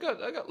 Well,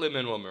 I got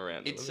Lin-Manuel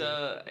Miranda.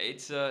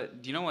 do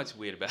you know what's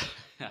weird about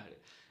it?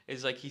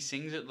 It's like he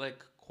sings it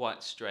like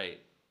quite straight,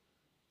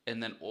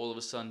 and then all of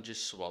a sudden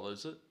just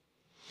swallows it.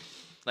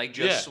 Like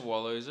just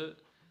swallows it.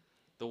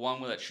 The one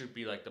where that should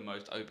be like the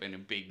most open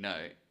and big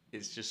note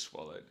is just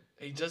swallowed.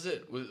 He does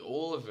it with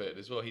all of it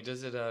as well. He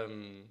does it.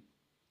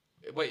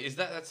 Wait,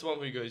 that's the one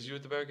where he goes, "You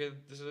at the barricade?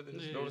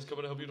 No one's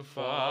coming to help you to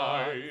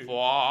fight.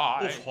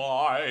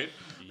 Fight.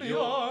 You're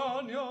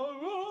on your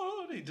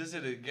own." He does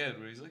it again,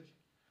 where he's like,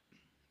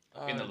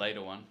 In the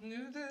later one.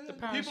 "The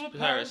Paris- people of Paris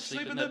Paris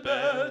sleep in their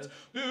beds.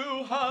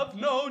 You have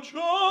no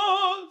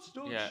choice.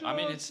 No Yeah, I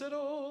mean, chance at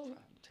all."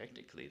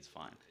 Technically, it's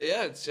fine.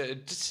 Yeah, it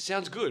just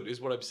sounds good, is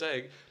what I'm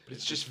saying. But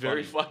it's just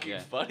very funny, fucking yeah.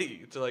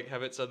 funny to like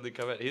have it suddenly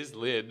come out. Here's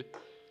Lid.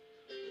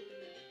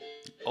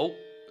 Oh,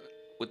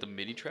 with the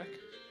MIDI track?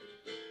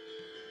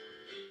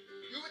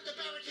 You at the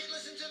barricade,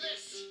 listen to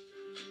this.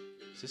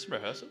 Is this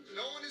rehearsal?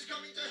 No one is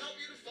coming to help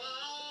you to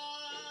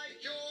fight.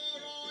 You're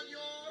on your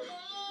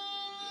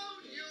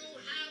own. You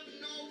have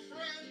no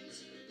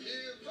friends.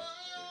 Give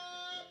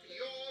up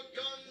your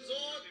guns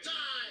or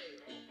die.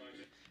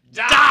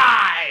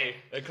 Die!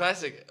 A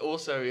classic,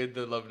 also in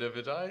the Love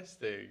Never Dies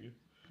thing.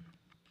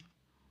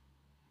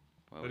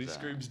 What When he was that?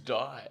 screams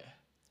die.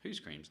 Who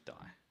screams die?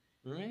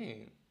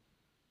 Right.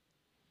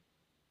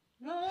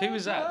 Who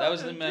was that? That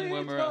was the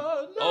Manuel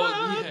Miranda.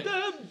 Oh, Let yeah.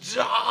 them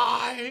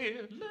die!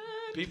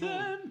 People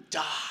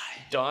die.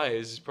 Die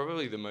is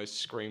probably the most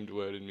screamed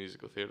word in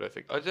musical theatre, I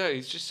think. I don't know,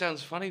 it just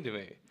sounds funny to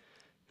me.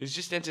 He's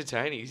just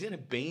entertaining. He's in a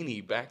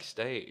beanie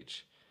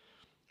backstage.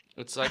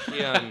 It's like he,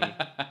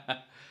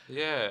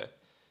 yeah.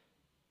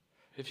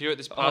 If you're at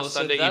this past so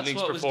Sunday that's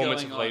evening's what was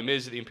performance of going Les on.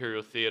 Mis at the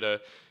Imperial Theatre,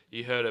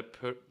 you heard a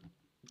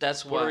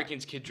That's Puerto why.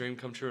 Rican's kid dream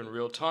come true in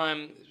real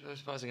time, as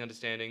far as I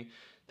understanding.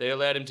 They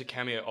allowed him to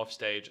cameo off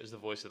stage as the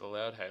voice of the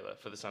Loudhailer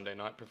for the Sunday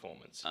night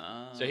performance.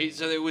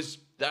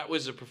 That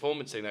was a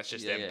performance thing. That's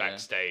just them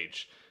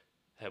backstage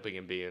helping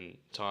him be in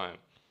time.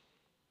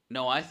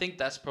 No, I think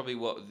that's probably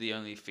what the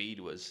only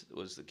feed was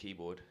the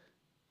keyboard.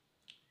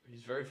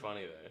 He's very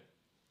funny though.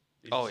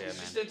 He's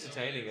just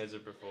entertaining as a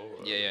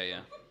performer. Yeah.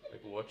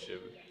 Like watch him.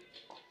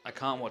 I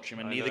can't watch him,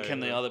 and I neither know, can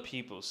the yeah. other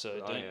people,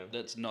 so I am.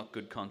 that's not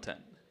good content.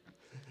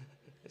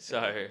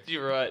 So,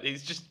 You're right.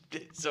 He's just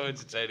so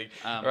entertaining.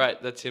 Um, All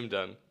right, that's him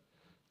done.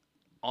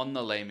 on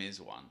the Les Mis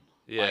one,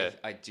 Yeah.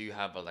 I do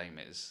have a Les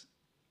Mis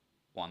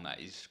one that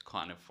is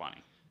kind of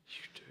funny.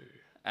 You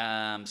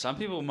do. Some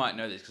people might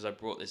know this because I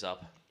brought this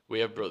up We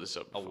have brought this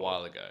up a before.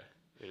 while ago.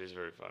 It is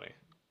very funny.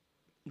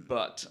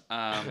 But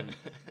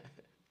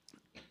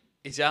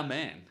it's our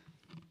man.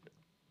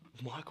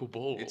 Michael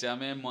Ball. It's our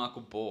man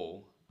Michael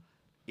Ball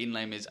in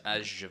Les Mis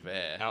as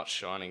Javert.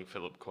 outshining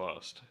Philip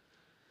Quast.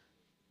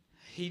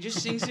 He just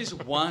sings this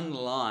one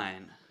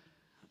line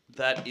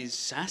that is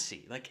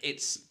sassy. Like,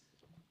 it's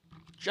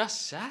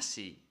just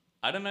sassy.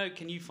 I don't know.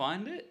 Can you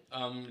find it?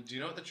 Do you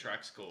know what the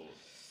track's called?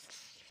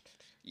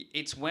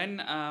 It's when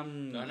I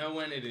know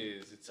when it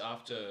is. It's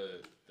after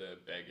the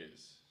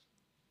Beggars.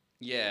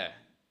 yeah,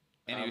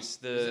 and it was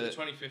Is it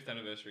the 25th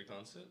anniversary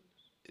concert?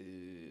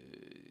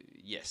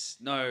 yes,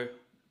 no,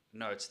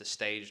 it's the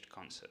staged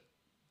concert,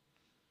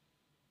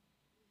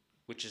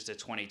 which is the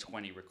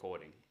 2020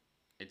 recording.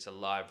 It's a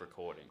live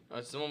recording. Oh,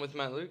 it's the one with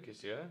Matt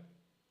Lucas, yeah?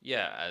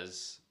 Yeah,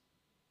 as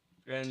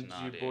And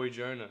Tonight, your boy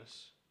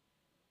Jonas.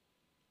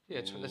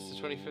 Yeah, that's the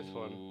 25th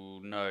one. Ooh,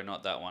 no,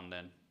 not that one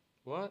then.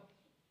 What?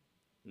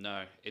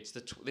 No, it's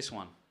this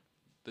one,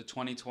 the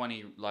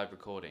 2020 live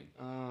recording,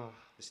 Oh.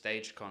 the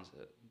staged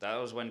concert. That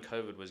was when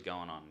COVID was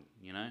going on,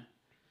 you know.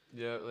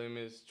 Yeah, Les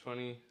Mis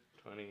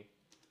 2020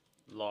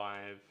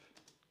 live.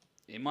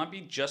 It might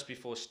be just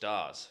before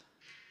Stars.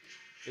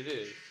 It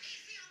is.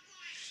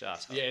 Shut up.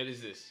 Yeah, it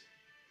is this.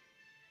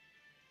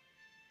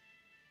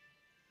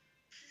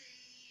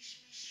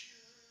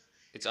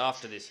 It's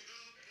after this.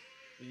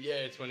 Yeah,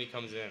 it's when he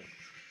comes in.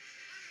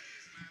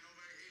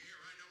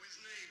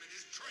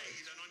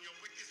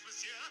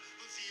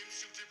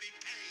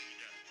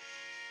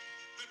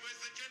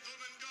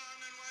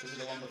 This is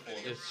the one before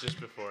this. It's just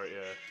before it,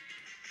 yeah.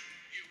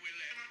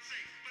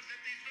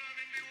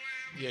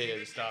 Yeah,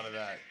 the start of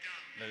that.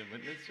 Let him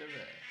witness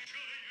Javert.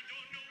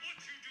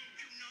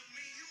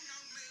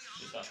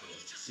 Just after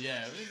this.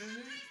 Yeah.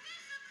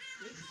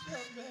 It's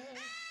Javert.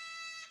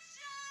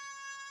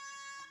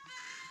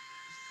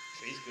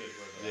 He's good.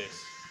 Whoever that This.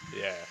 is.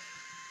 Yeah.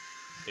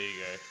 There you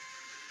go.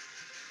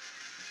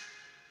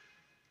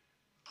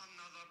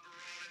 Another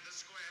brawl in the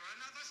square,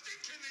 another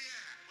stink in the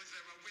air. Was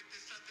there a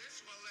witness to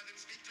this? Well, let him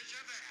speak to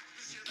Javert.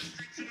 Monsieur, the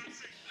streets are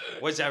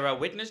unsafe. Was there a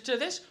witness to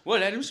this? Well,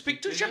 let him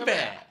speak to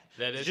Javert.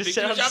 Let It us just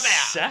speak to sounds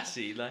Javert.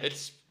 sassy. Like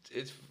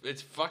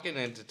It's fucking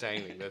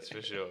entertaining, that's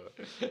for sure.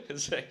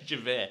 it's like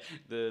Javert,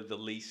 the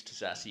least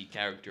sassy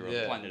character on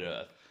Yeah. planet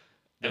Earth.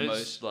 The And it's-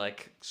 most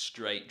like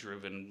straight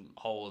driven,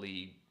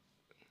 wholly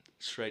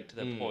straight to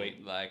the Mm.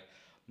 point, like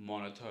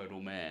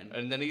monotonal man.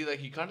 And then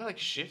he kind of like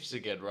shifts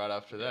again right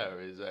after that.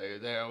 Where he's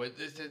like, "There with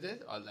this,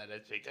 I'll let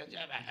it speak to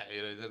Javert."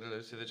 You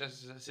know,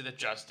 see the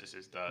justice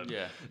is done.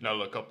 Yeah. Now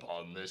look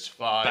upon this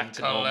fine Back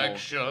to normal.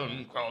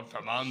 collection crawled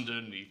from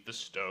underneath the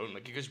stone.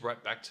 Like he goes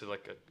right back to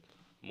like a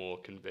more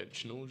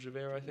conventional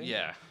Javert, I think.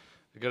 Yeah.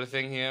 We got a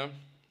thing here.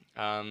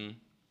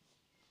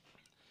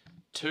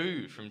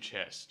 Two from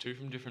Chess. Two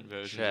from different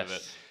versions of it.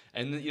 Chess.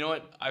 And you know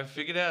what? I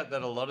figured out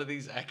that a lot of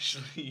these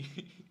actually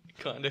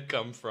kind of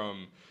come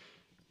from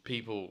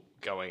people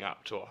going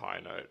up to a high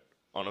note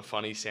on a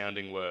funny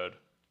sounding word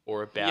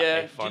or about Yeah.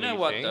 a Do you funny know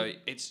what thing. though?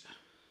 It's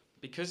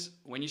because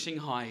when you sing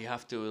high, you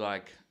have to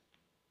like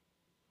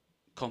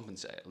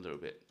compensate a little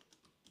bit.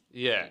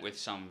 Yeah. With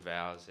some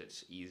vowels,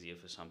 it's easier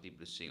for some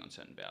people to sing on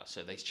certain vowels,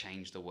 so they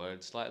change the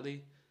word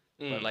slightly.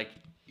 But like,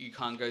 you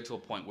can't go to a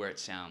point where it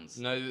sounds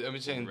No, I'm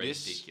saying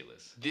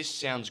ridiculous. this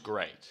sounds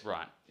great.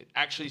 Right. It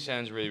actually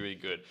sounds really, really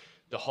good.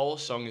 The whole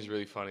song is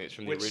really funny. It's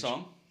from the Which original.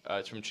 song?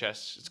 It's from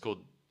Chess. It's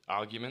called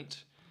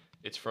Argument.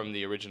 It's from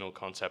the original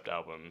concept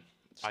album.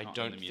 It's I not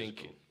in don't the think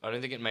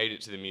musical. it made it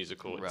to the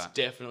musical. It's Right.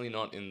 definitely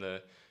not in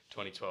the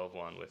 2012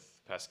 one with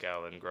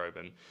Pascal and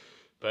Groban.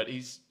 But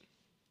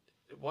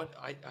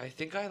I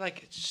think I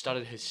like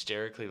started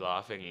hysterically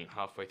laughing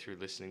halfway through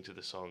listening to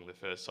the song the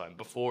first time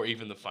before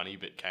even the funny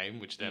bit came,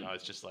 which then I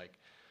was just like,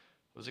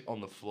 I was like on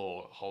the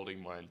floor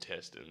holding my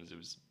intestines. It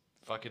was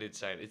fucking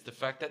insane. It's the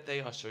fact that they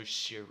are so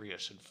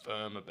serious and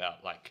firm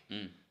about like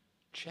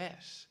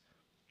chess.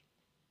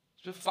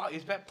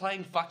 It's about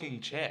playing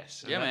fucking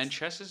chess. And Yeah, man, that's-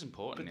 chess is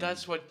important. But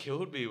that's what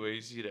killed me. Where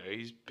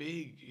he's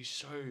big. He's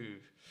so.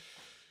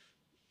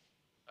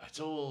 It's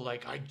all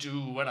like I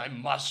do when I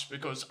must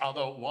because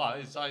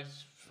otherwise I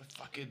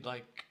fucking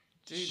like.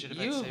 shit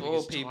about you of saving all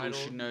his people title.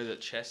 should know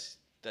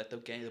that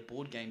the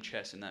board game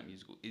chess in that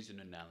musical is an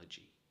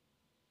analogy.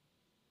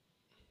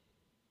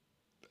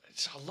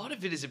 A lot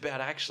of it is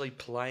about actually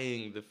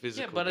playing the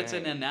physical. Yeah, but it's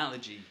an game.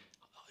 analogy.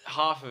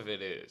 Half of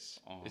it is.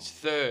 Oh. It's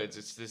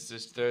thirds.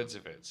 There's thirds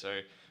of it. So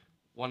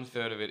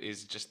 1/3 of it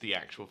is just the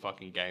actual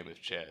fucking game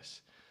of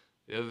chess.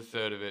 The other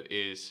third of it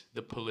is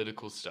the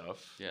political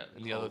stuff. Yeah,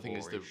 And the other thing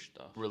is the Cold War-ish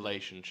stuff.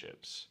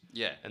 relationships.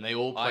 Yeah, And they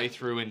all play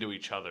through into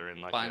each other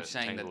in like but a I'm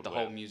saying that tangled the web.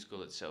 whole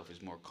musical itself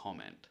is more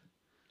comment.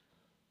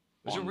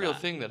 It's a on real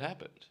that. thing that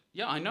happened.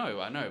 Yeah, I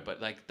know,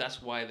 but like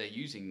that's why they're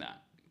using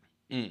that.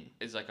 Mm.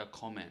 It's like a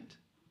comment.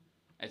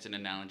 It's an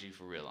analogy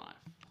for real life,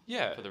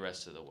 Yeah, for the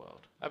rest of the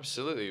world.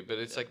 absolutely. But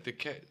it's like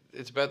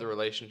it's about the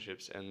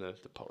relationships and the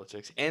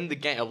politics and the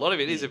game. A lot of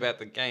it is about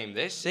the game.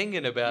 They're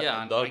singing about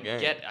Yeah, the I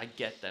game.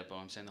 get that, but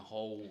I'm saying the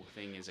whole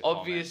thing is a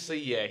Obviously,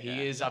 yeah, he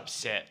Yeah. is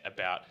upset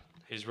about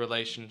his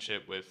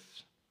relationship with.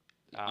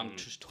 I'm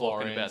just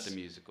talking about Florence, the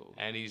musical.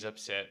 and he's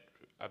upset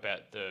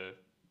about the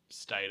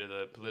state of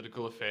the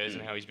political affairs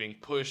and how he's being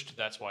pushed.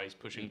 That's why he's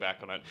pushing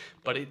back on it.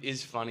 But it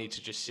is funny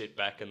to just sit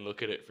back and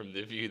look at it from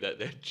the view that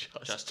they're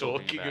just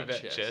talking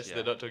about chess. yeah.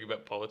 They're not talking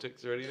about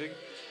politics or anything.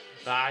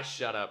 Ah,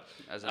 shut up.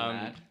 As an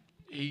ad?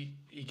 He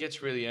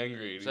gets really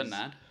angry. Is that an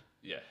ad?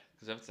 Yeah.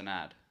 Because if it's an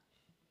ad,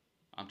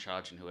 I'm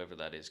charging whoever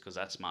that is because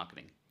that's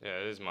marketing. Yeah,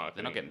 it is marketing.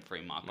 They're not getting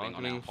free marketing,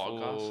 marketing on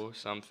our podcast. for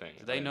something.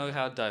 Do they know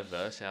how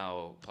diverse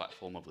our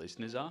platform of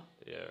listeners are?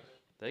 Yeah.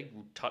 They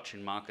touch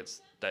in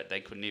markets that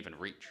they couldn't even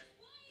reach.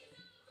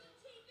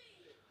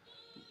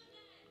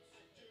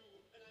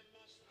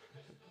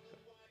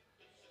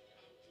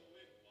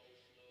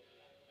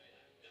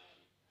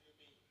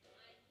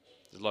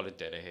 There's a lot of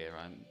dead air.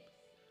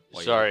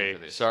 While you're looking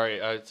for this.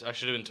 Sorry. I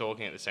should have been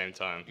talking at the same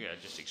time. Yeah,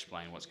 just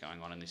explain what's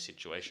going on in this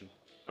situation.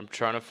 I'm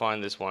trying to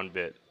find this one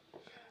bit.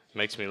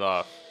 Makes me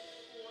laugh.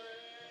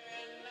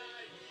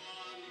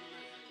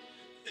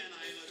 Then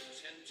I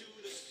attend to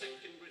the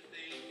secondary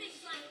thing.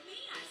 Things like me,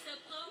 I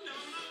suppose. No,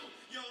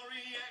 you're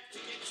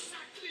reacting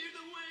exactly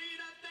the way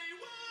that they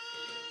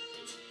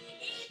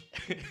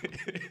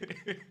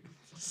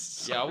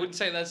want. Yeah, I wouldn't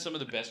say that's some of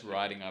the best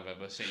writing I've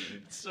ever seen.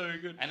 So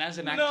good. And as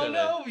an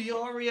actor,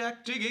 you're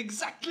reacting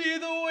exactly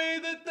the way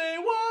that they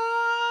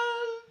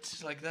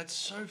want. Like, that's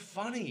so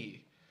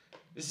funny.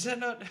 Is that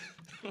not...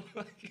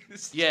 like,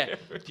 it's yeah.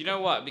 terrible. Do you know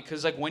what?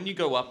 Because like when you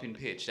go up in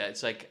pitch,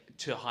 that's like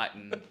to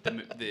heighten the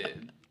do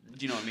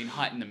you know what I mean?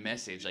 Heighten the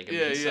message. Like it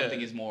Yeah, means yeah.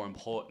 something is more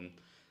important.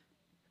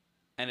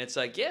 And it's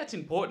like, yeah, it's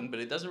important, but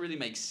it doesn't really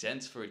make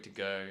sense for it to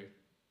go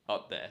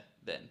up there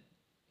then.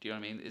 Do you know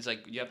what I mean? It's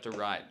like you have to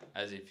write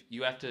as if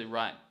you have to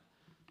write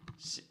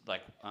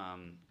like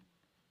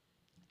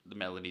the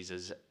melodies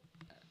as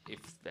if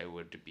they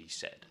were to be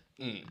said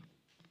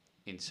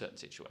in certain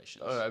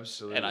situations. Oh,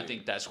 absolutely. And I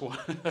think that's one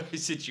of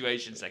those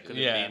situations that could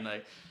have been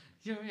like,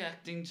 you're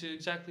reacting to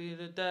exactly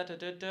the da da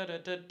da da da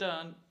da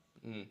dun.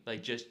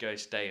 Like, just go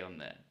stay on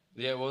there.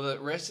 Yeah, well, the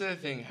rest of the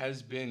thing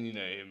has been, you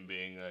know, him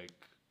being like,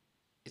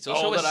 It's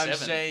also all a that I'm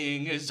 7.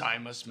 saying is I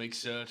must make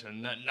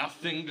certain that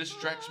nothing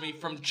distracts me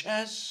from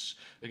chess.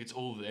 Like, it's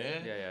all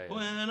there. Yeah.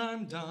 When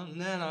I'm done,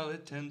 then I'll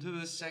attend to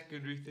the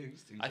secondary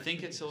things. I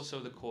think it's also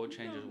the chord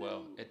change as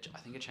well. I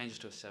think it changes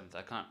to a 7th.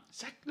 I can't.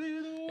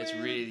 Exactly the way It's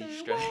really they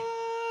strange.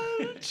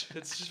 want.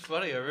 It's just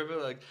funny. I remember,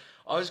 like,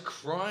 I was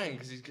crying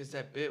because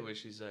that bit where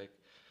she's like,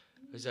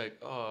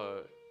 oh,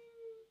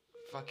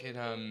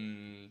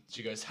 fucking,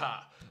 she goes,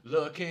 ha,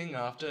 looking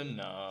after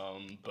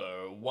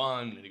number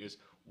 1. And he goes,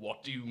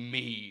 what do you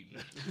mean?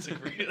 It's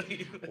like,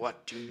 really?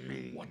 What do you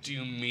mean? What do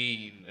you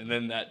mean? And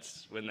then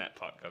that's when that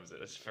part comes in.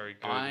 It's very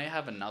good. I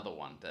have another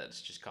one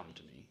that's just come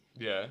to me.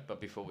 Yeah. But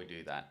before we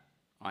do that,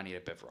 I need a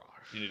beverage.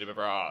 You need a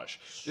beverage.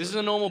 This is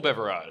a normal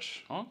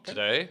beverage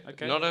today.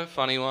 Okay. Not a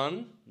funny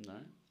one.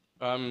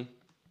 No.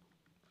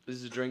 This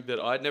is a drink that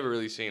I'd never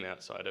really seen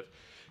outside of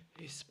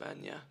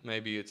Hispania.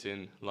 Maybe it's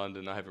in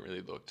London. I haven't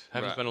really looked.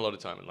 Haven't spent a lot of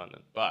time in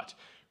London. But,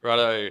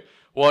 righto,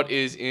 what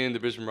is in the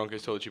Brisbane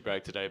Broncos toiletry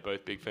bag today?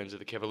 Both big fans of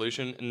the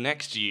Kevolution.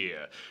 Next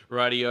year.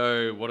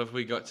 Rightio, what have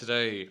we got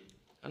today?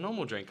 A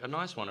normal drink. A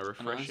nice one. A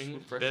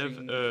refreshing,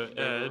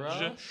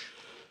 beverage.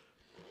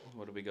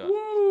 What do we got?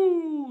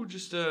 Woo!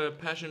 Just a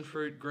passion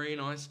fruit green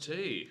iced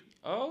tea.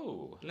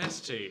 Oh.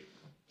 Nestea.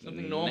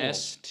 Something normal.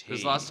 Nestea.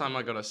 Because last time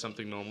I got us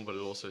something normal, but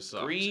it also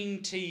sucked.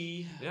 Green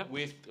tea Yep.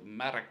 with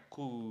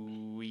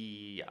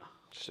maracuya.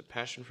 Just a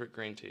passion fruit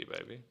green tea,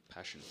 baby.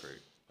 Passion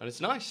fruit. And it's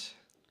nice.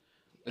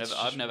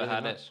 I've never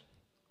had it.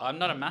 I'm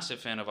not a massive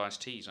fan of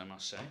iced teas, I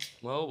must say.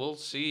 Well, we'll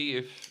see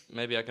if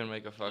maybe I can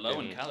make a fucking... Low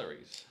in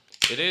calories.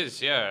 It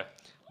is, yeah.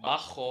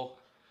 Bajo.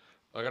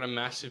 I got a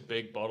massive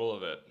big bottle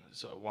of it.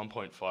 So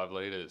 1.5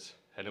 litres.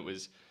 And it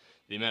was...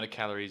 The amount of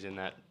calories in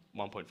that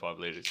 1.5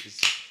 litres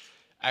is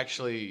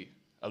actually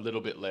a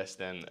little bit less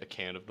than a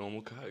can of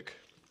normal Coke.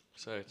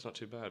 So it's not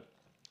too bad.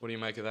 What do you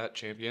make of that,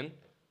 champion?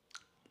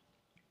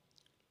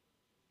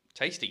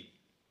 Tasty.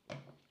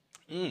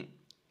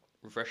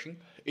 Refreshing.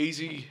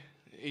 Easy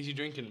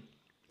drinking.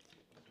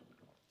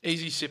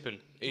 Easy sipping.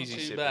 Easy Not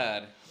too sipping.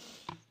 bad.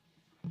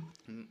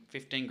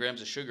 15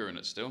 grams of sugar in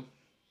it still.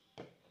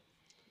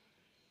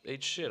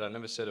 Eat shit. I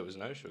never said it was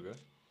no sugar.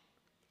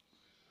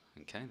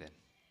 Okay then.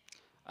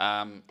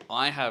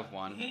 I have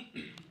one.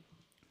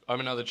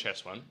 I'm another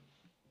chess one.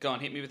 Go on,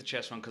 hit me with the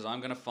chess one because I'm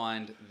going to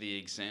find the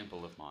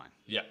example of mine.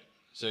 Yeah.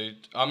 So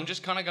I'm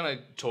just kind of going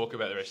to talk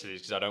about the rest of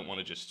these because I don't want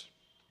to just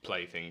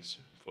play things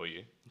for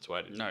you. That's why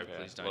I didn't. No, prepare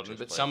please don't a lot of them,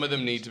 just But play some of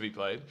them need to be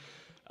played.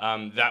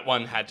 That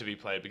one had to be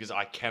played because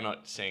I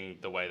cannot sing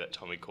the way that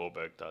Tommy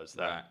Korberg does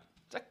that. Right.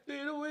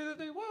 Exactly the way that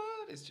they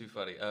want. It's too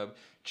funny.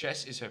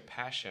 Chess is Her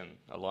Passion,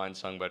 a line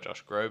sung by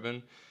Josh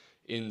Groban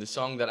in the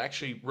song that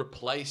actually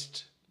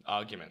replaced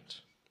Argument,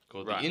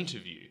 called Right. The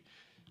Interview.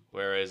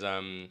 Whereas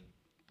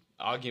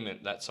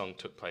Argument, that song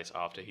took place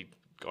after he'd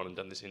gone and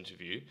done this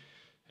interview,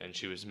 and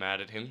she was mad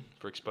at him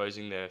for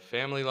exposing their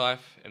family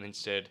life, and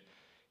instead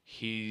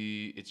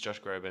it's Josh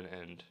Groban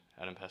and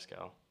Adam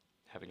Pascal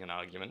having an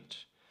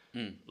argument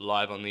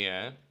live on the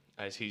air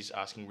as he's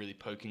asking really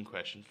poking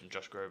questions, and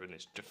Josh Groban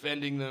is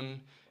defending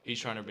them. He's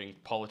trying to bring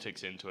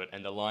politics into it,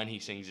 and the line he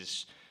sings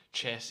is,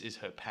 chess is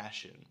her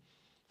passion,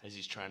 as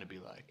he's trying to be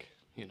like,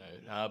 you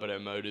know, but her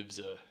motives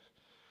are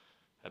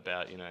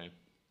about, you know,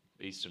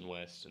 East and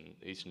West and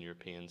Eastern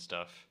European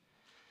stuff.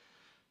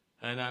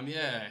 And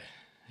yeah,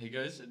 he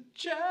goes,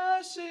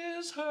 chess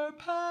is her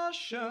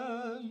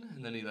passion.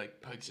 And then he like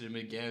pokes at him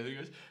again and he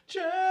goes,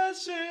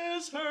 chess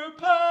is her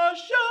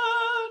passion.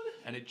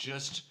 And it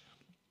just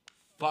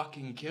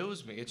fucking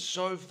kills me. It's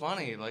so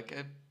funny. Like,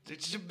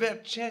 it's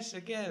about chess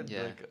again.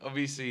 Yeah. Like,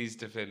 obviously he's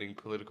defending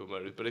political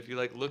motives, but if you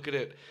like look at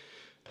it,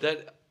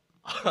 that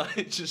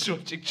I just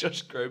watching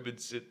Josh Groban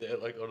sit there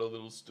like on a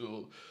little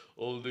stool,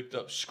 all licked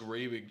up,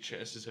 screaming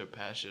 "chess is her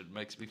passion"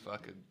 makes me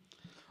fucking.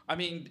 I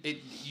mean,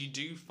 you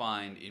do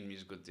find in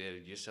musical theatre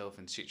yourself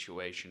in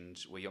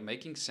situations where you're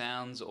making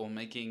sounds or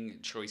making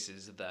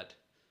choices that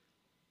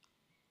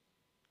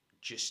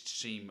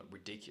just seem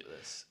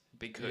ridiculous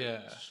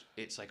because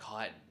it's like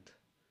heightened.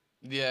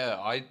 Yeah,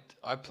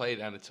 I played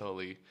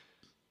Anatoly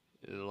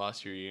in the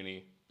last year of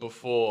uni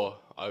before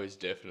I was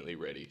definitely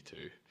ready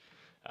to.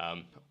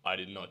 I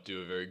did not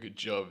do a very good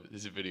job.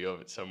 There's a video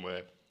of it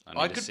somewhere.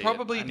 I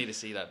need to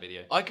see that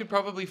video. I could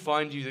probably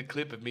find you the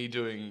clip of me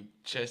doing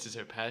Chess is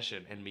Her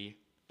Passion and me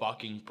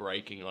fucking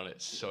breaking on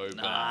it so bad.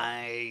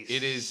 Nice.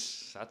 It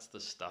is. That's the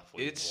stuff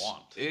we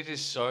want. It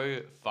is so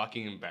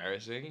fucking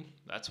embarrassing.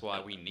 That's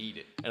why we need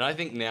it. And I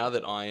think now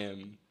that I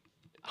am,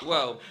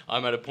 Well,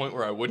 I'm at a point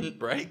where I wouldn't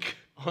break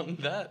on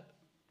that.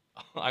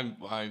 I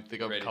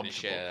think I'm Ready to comfortable.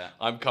 share that.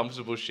 I'm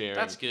comfortable sharing.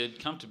 that's good.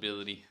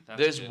 Comfortability. That's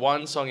There's good.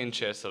 one song in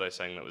chess that I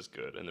sang that was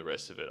good, and the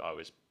rest of it I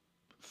was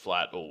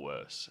flat or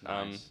worse.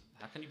 Nice.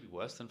 How can you be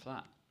worse than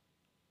flat?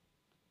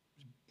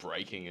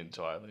 Breaking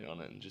entirely on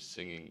it and just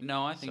singing.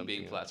 No, I think being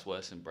something flat's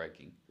worse than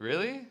breaking.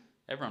 Really?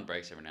 Everyone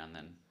breaks every now and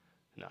then.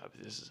 No,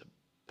 but this is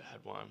a bad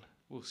one.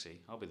 We'll see.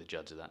 I'll be the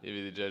judge of that. You'll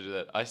be the judge of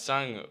that. I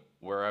sang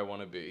Where I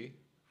Want to Be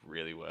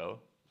really well,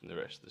 and the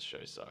rest of the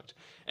show sucked.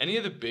 Any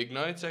of the big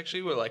notes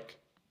actually were like,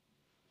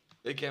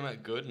 they came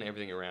out good, and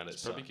everything around it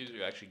It's probably sucked. because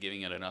you're actually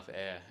giving it enough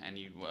air and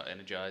you were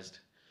energized.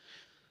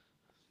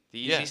 The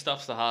easy Yeah.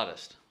 stuff's the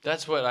hardest.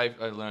 That's what I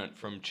learned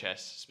from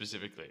chess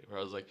specifically, where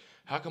I was like,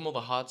 how come all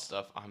the hard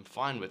stuff I'm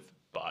fine with,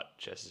 but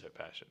chess is her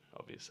passion,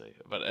 obviously.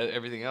 But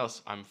everything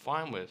else I'm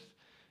fine with.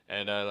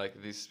 And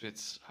like these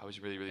bits I was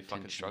really, really fucking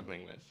Attention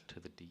struggling with. to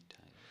the details.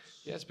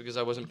 Yes, because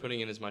I wasn't putting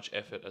in as much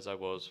effort as I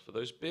was for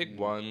those big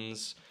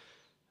ones.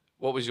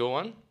 What was your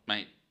one?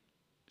 Mate,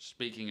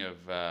 speaking of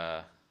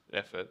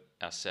Effort.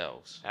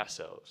 ourselves,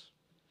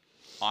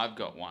 I've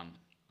got one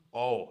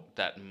Oh,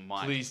 that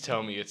might... please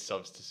tell me it's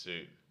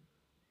Substitute.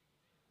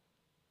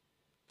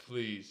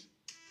 Please.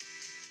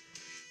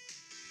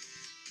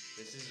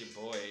 This is your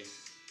boy.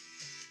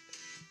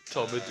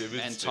 Thomas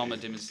Dimmonstein. And Thomas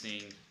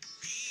Dimmonstein.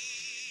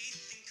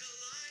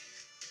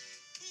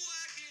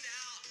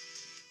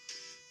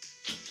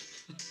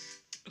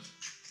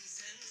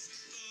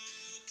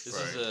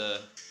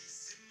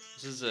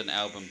 This is an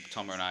album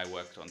Tom and I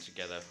worked on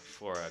together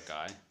for a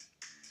guy.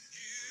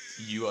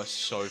 You are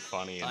so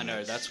funny in I know,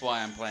 this. that's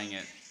why I'm playing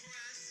it.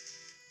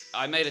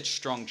 I made a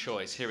strong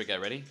choice. Here we go,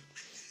 ready?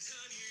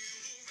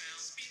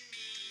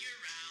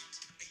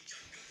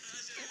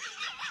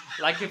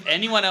 Like, if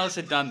anyone else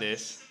had done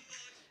this,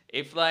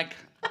 if like...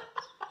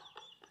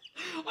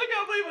 I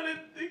can't believe I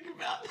didn't think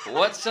about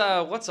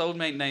that. What's old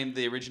mate named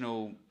the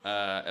original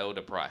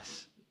Elder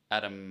Price?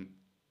 Adam...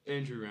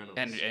 Andrew Reynolds.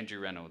 Andrew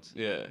Reynolds.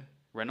 Yeah.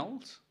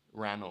 Reynolds?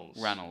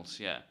 Reynolds,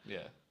 yeah. Yeah.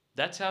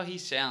 That's how he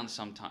sounds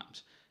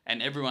sometimes.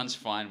 And everyone's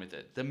fine with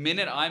it. The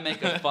minute I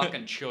make a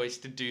fucking choice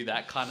to do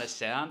that kind of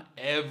sound,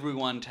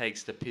 everyone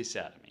takes the piss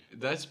out of me.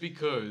 That's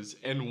because,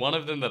 and one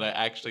of them that I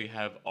actually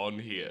have on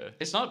here.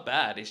 It's not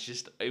bad. It's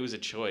just, it was a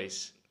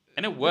choice.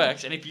 And it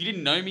works. And if you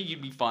didn't know me,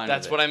 you'd be fine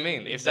That's with what it. I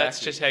mean. If that's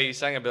Exactly. just how you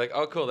sang, I'd be like,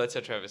 oh, cool, that's how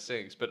Travis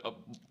sings. But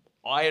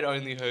I had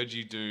only heard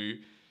you do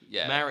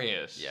Yeah.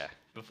 Marius Yeah.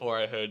 before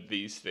I heard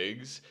these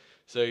things.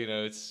 So, you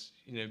know, it's,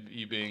 you know,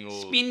 you being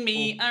all... Spin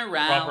me all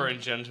around. proper and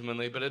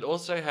gentlemanly. But it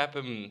also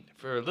happened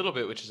for a little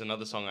bit, which is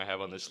another song I have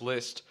on this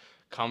list,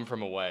 Come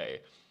From Away.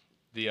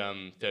 The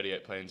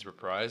 38 Planes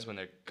reprise when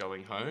they're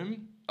going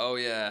home. Oh,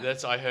 yeah.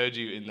 That's I heard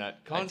you in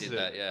that concert.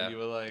 that, yeah. And you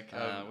were like,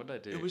 what did I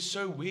do? It was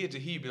so weird to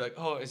hear you be like,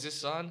 oh, is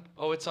this on?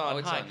 Oh, it's on. Oh,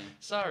 it's Hi. on, yeah.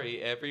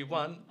 Sorry,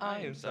 everyone. I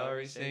am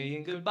sorry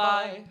saying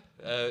goodbye.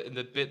 And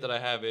the bit that I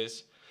have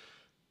is,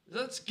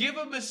 let's give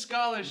him a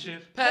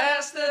scholarship.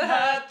 Pass the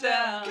hat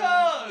down.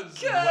 Cuz!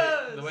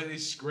 Cuz! The way they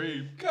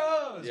scream,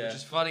 cuz! Yeah. Which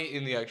is funny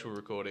in the actual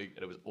recording,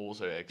 and it was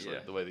also excellent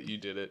Yeah. the way that you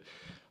did it.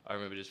 I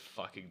remember just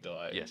fucking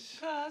dying. Yes.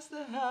 Pass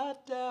the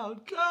hat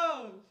down,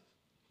 cuz!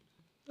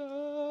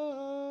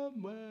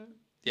 Somewhere.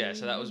 Yeah,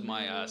 so that was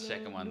my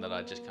second one that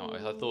I just come up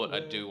with. I thought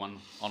I'd do one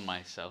on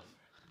myself.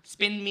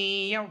 Spin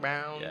me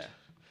around. Yeah.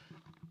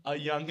 A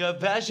younger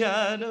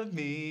version of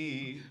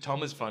me.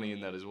 Tom is funny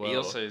in that as well. He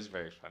also is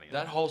very funny.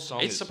 that whole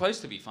song It's is...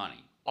 supposed to be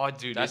funny. Oh,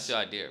 dude, That's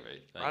it's- the idea of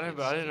it. Like, I don't,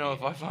 but I don't know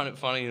if I find it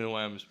funny in the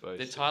way I'm supposed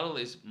The to. title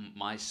is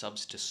My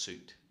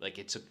Substitute. Like,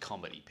 it's a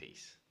comedy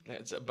piece.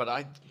 It's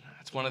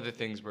one of the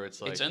things where it's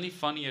like... It's only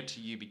funnier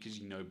to you because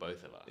you know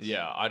both of us.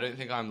 Yeah, I don't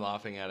think I'm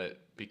laughing at it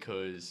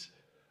because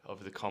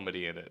of the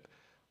comedy in it.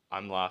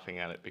 I'm laughing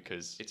at it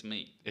because... It's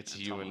me. It's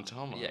you and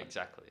Toma. Yeah,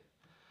 exactly.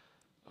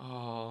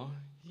 Oh,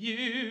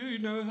 you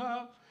know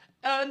how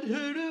and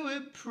who to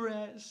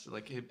impress.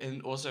 Like,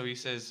 and also he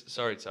says,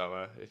 sorry,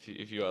 Tama,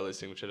 if you are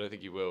listening, which I don't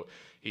think you will.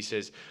 He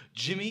says,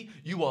 Jimmy,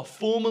 you are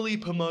formally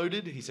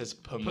promoted. He says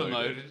promoted.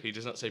 Promoted. He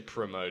does not say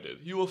promoted.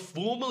 You are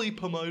formally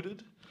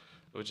promoted,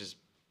 which is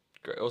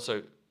great.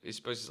 Also, he's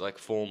supposed to be like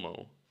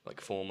formal, like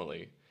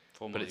formally.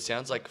 But it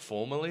sounds like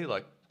formally,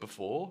 like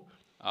before.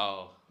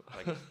 Oh,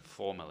 like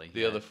formally.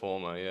 The other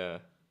former, yeah.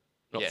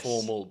 Not Yes.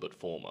 formal, but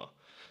former.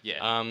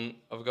 Yeah.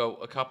 I've got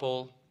a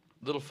couple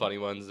little funny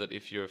ones that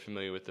if you're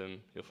familiar with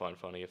them, you'll find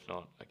funny. If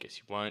not, I guess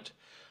you won't.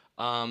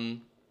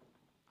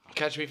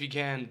 Catch Me If You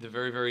Can, the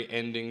very, very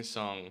ending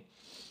song.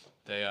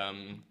 They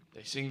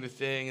sing the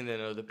thing and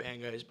then the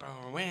band goes,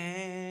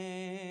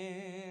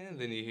 and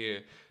then you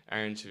hear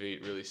Aaron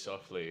Tveit really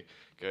softly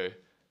go,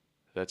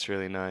 that's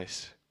really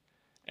nice.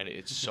 And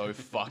it's so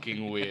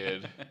fucking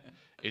weird.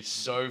 It's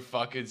so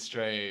fucking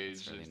strange.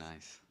 It's really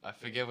nice. I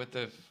forget what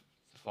the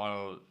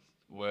final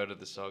word of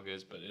the song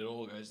is, but it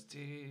all goes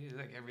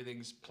like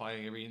everything's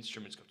playing, every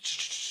instrument's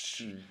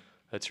going.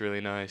 That's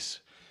really nice.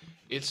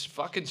 It's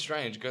fucking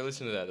strange. Go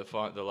listen to that.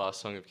 The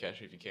last song of Catch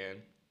Me If You Can.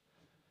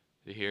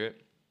 Did you hear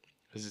it?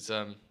 Because it's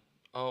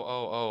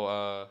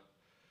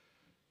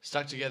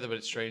stuck together, but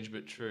it's strange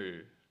but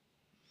true.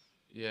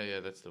 Yeah,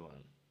 that's the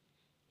one.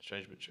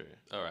 Strange but true.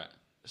 All right.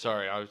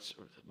 Sorry,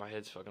 my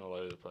head's fucking all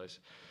over the place.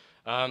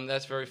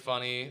 That's very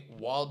funny.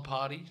 Wild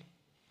Party.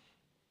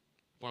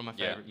 one of my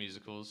Yeah. favorite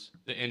musicals.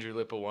 The Andrew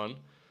Lipper one,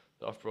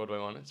 the off-Broadway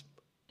one. It's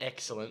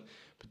excellent.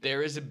 But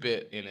there is a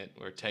bit in it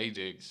where Tay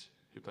Diggs,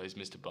 who plays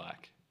Mr.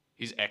 Black,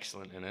 he's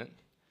excellent in it.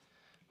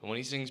 And when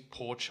he sings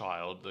Poor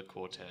Child, the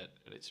quartet,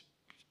 and it's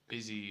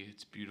busy,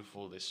 it's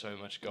beautiful, there's so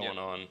much going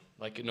on.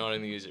 Like, not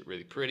only is it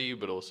really pretty,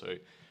 but also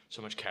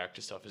so much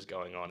character stuff is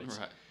going on. It's,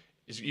 Right.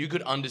 you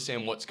could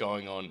understand what's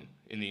going on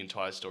in the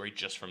entire story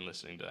just from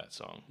listening to that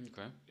song.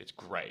 Okay. It's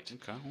great.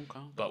 Okay.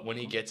 But when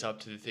he gets up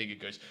to the thing, it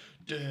goes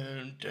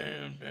dun,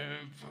 dun,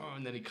 dun,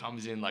 and then he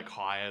comes in like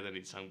higher than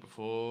he'd sung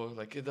before.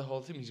 Like the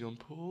whole thing, he's going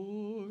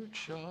poor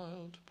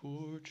child,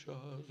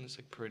 and it's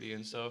like pretty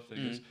and stuff. And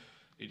he goes,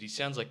 he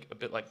sounds like a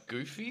bit like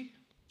Goofy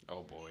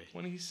Oh boy.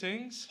 when he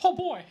sings. Oh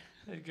boy.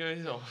 There you go.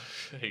 Oh,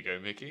 there you go,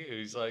 Mickey.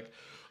 He's like,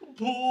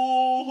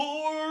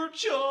 poor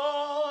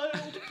child,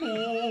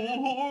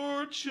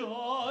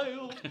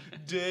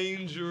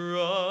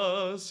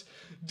 dangerous,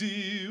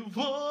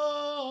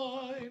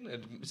 divine.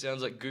 It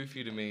sounds like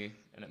Goofy to me,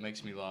 and it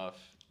makes me laugh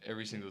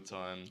every single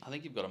time. I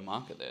think you've got a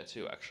market there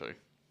too, actually.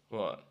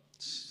 What?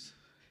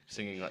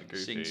 Singing like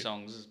Goofy. Sing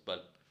songs,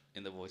 but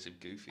in the voice of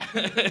Goofy.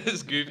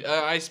 It's Goofy.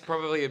 I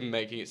probably am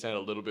making it sound a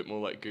little bit more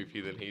like Goofy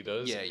than he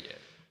does. yeah.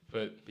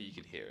 But But you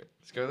can hear it.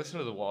 let's go listen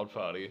to The Wild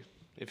Party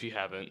if you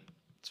haven't.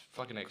 It's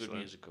fucking Good excellent.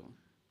 musical.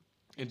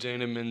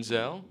 Idina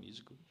Menzel.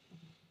 Musical.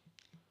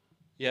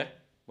 Yeah.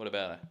 What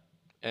about it?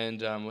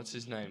 And what's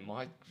his name?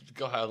 My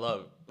guy I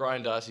love.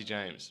 Brian Darcy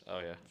James. Oh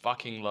yeah.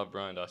 Fucking love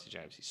Brian Darcy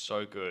James. He's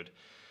so good.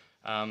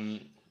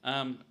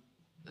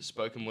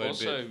 Spoken word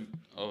Also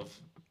of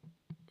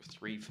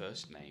 3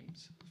 first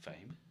names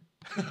fame.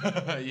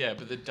 bit. Yeah,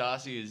 but the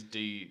Darcy is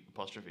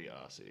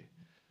D''RC.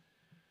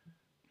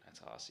 That's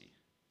Arcee.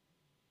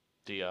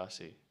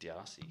 D''RC.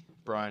 Darcy.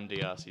 Brian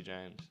D''RC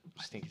James.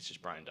 I think it's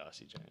just Brian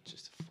Darcy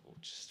James.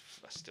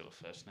 That's still a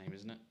first name,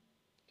 isn't it?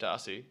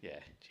 Darcy? Yeah.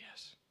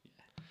 Yes.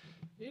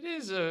 It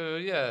is,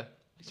 yeah.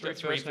 He's got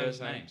 3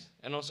 first names.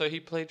 And also he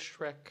played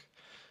Shrek.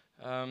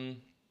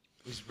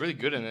 He's really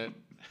good in it.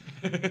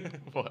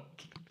 What?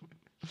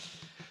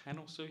 And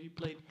also he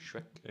played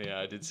Shrek. Yeah,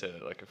 I did say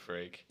that like a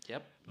freak.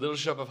 Yep. Little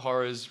Shop of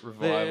Horrors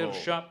revival.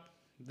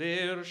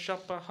 Little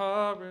shop of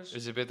horrors.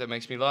 There's a bit that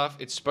makes me laugh.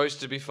 It's supposed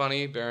to be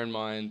funny. Bear in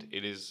mind,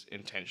 it is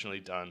intentionally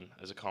done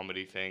as a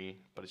comedy thing,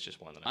 but it's just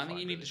one that I I think find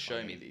you need really to show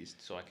funny. me these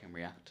so I can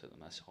react to them.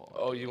 That's all.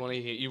 Oh, you want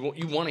to hear? You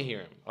want to hear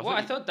him?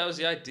 I thought that was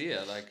the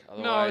idea. Like,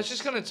 No, I was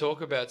just gonna talk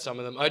about some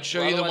of them. I'd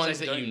show Well, you the otherwise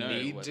ones I that you don't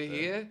know need what to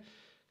hear,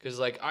 because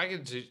like I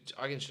can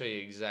show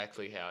you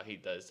exactly how he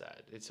does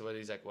that. It's when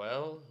he's like,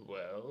 well,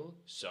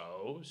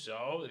 so,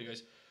 and he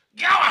goes,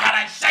 go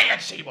ahead and say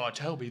it, Seymour.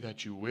 Tell me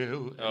that you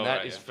will. And Oh, that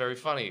right, is yeah. very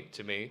funny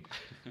to me.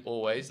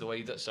 Always the way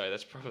he does. Sorry,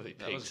 that's probably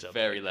That pig was something.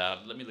 very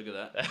loud. Let me look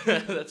at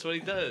that. That's what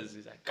he does.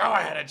 He's like, go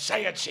ahead and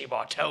say it,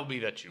 Seymour. Tell me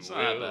that you It's will.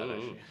 not that bad,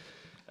 actually.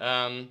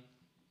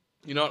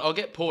 You know what? I'll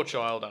get Poor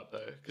Child up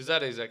though, because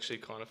that is actually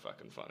kind of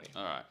fucking funny.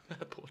 All right.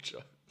 Poor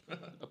Child.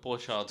 A poor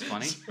child's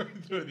funny. Sorry,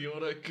 no, the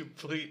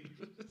autocomplete.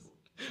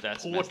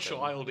 That's Poor messed up.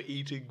 child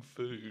eating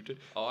food.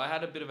 Oh, I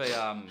had a bit of a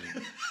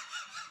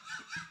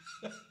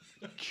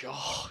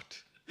God.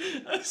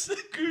 That's the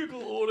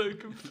Google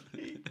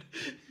autocomplete.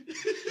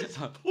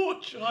 Poor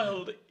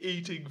child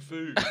eating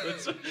food.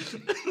 That's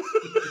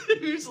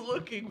who's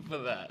looking for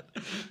that?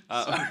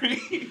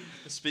 Sorry.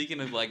 Speaking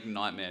of like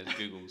nightmares,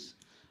 Googles.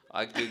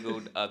 I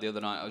googled the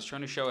other night. I was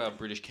trying to show our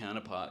British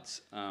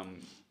counterparts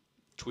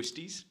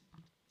twisties,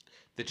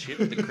 the chip,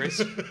 the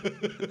crisp,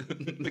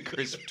 the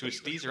crisp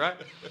twisties, right?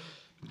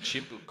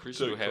 Chip or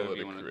crisp or Don't however call it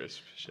you a want to.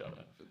 crisp. Shut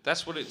up.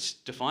 That's what it's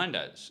defined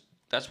as.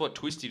 That's what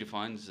twisty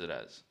defines it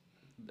as.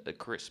 A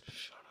crisp.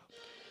 Shut up.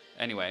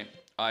 Anyway,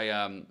 I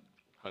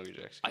Hungry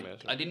Jack's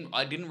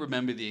I didn't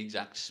remember the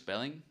exact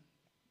spelling,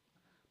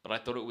 but I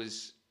thought it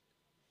was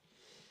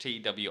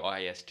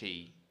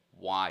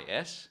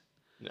TWISTYS.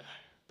 No.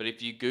 But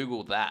if you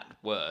Google that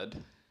word,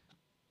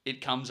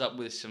 it comes up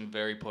with some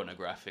very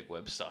pornographic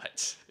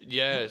websites.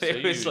 Yeah, so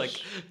It was huge. like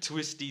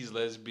twisties,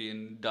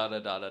 lesbian, da da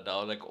da da da,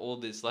 like all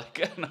this, like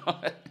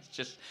it's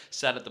just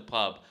sat at the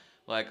pub.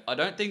 Like, I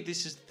don't think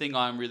this is the thing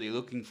I'm really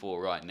looking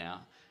for right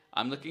now.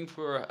 I'm looking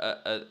for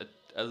a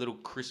little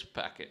crisp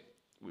packet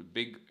with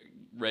big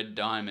red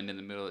diamond in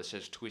the middle that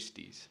says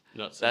twisties.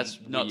 Not some That's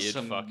not weird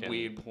some fucking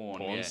weird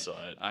porn. Yeah.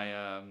 site.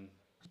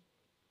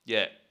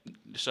 Yeah.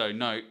 So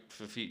note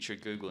for future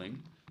googling,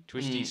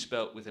 twisties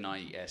spelt with an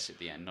IES at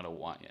the end, not a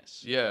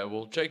YS. Yeah,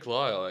 well, Jake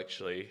Lyle,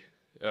 actually,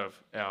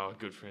 of our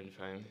good friend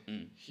Fame,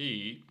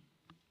 he's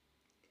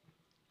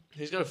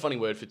got a funny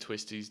word for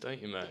twisties,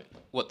 don't you, mate?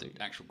 What, the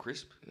actual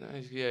crisp? No,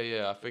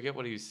 yeah, I forget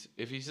what he's...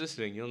 If he's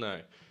listening, you'll know.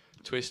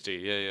 Twisty,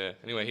 yeah.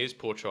 Anyway, here's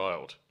Poor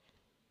Child.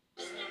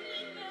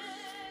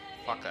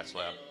 Fuck, that's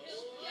loud.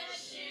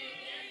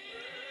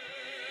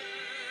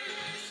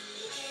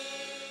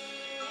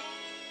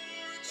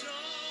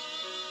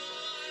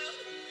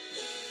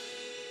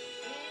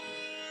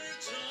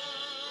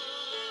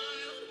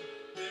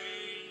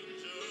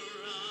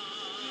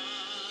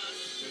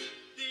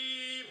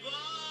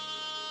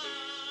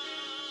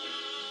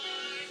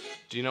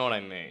 Do you know what I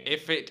mean?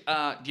 If it,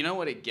 do you know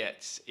what it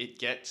gets? It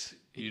gets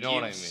You know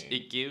what I gives- mean.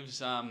 It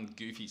gives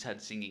Goofy's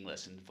had singing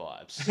lesson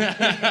vibes.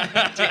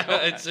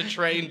 It's a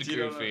trained Do you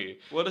know Goofy.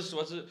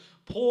 what's it?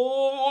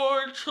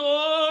 Poor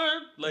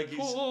child. Like he's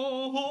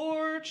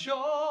Poor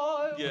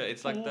child. Yeah,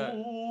 it's like that.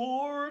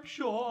 Poor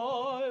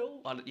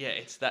child. Yeah,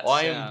 it's that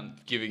I sound. am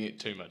giving it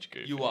too much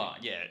Goofy. You are,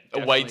 yeah.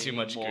 Way definitely too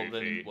much more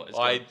Goofy. than what it's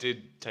I got.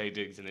 did Tay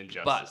Diggs an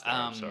injustice But, there,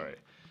 I'm sorry.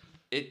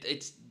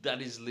 It's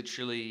that is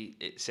literally.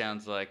 It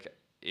sounds like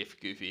if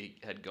Goofy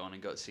had gone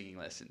and got singing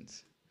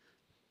lessons,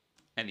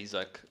 and he's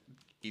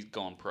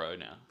gone pro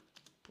now.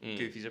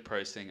 Goofy's a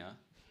pro singer.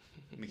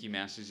 Mickey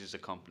Mouse is just a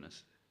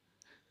accompanist.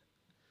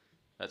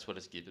 That's what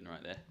it's given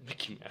right there.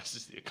 Mickey Mouse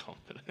is the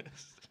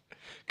accompanist.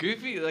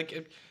 Goofy,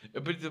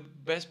 but the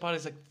best part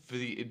is, for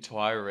the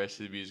entire rest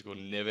of the musical,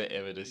 never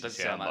ever does he Doesn't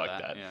sound sound like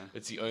like that, that. yeah.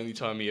 It's the only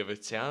time he ever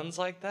sounds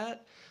like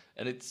that,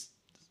 and it's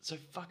so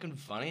fucking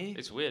funny.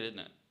 It's weird, isn't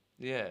it?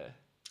 Yeah.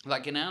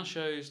 Like in our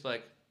shows,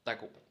 like I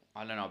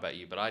don't know about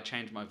you, but I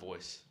change my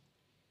voice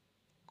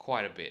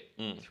quite a bit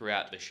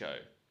throughout the show.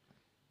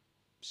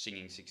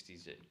 Singing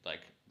 60s, like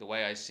the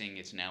way I sing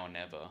 "It's Now or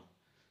Never"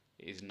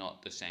 is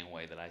not the same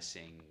way that I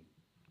sing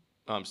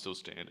I'm still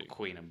standing.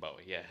 Queen and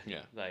Bowie. Yeah,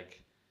 Yeah.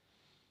 Like,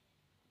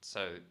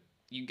 so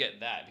you get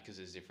that because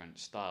there's different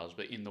styles,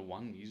 but in the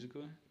one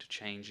musical, to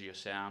change your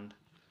sound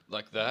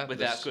Like that?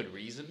 without good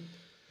reason,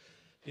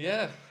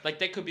 Yeah. like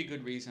there could be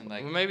good reason,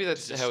 like Well, maybe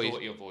that's to how he...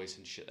 distort your voice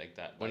and shit like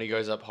that. When like, he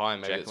goes up high,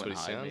 maybe Jack that's what he went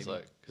high, sounds maybe.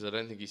 like. Because I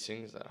don't think he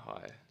sings that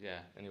high yeah.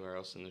 anywhere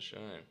else in the show.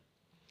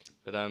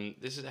 But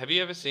have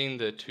you ever seen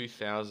the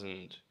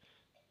 2000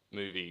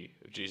 movie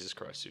of Jesus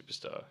Christ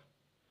Superstar?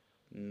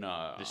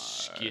 No. The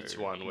skits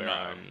one where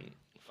No.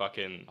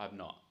 fucking I've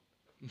not.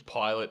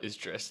 Pilot is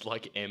dressed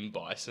like M.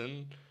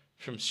 Bison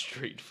from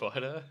Street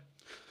Fighter.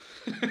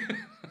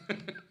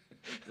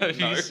 Have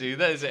No. you seen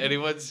that? Has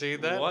anyone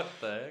seen that? What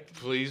the heck?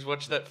 Please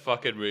watch that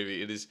fucking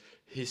movie. It is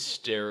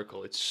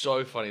hysterical. It's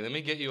so funny. Let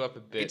me get you up a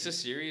bit. It's a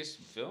serious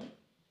film.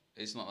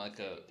 It's not like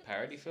a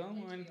parody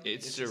film or anything.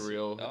 It's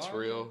surreal. It's okay.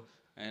 real.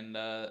 And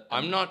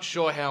I'm not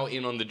sure how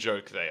in on the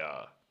joke they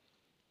are,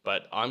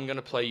 but I'm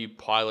gonna play you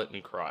Pilot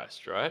and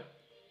Christ, right?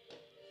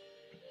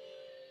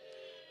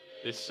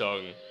 This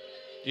song,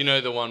 you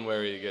know the one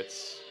where he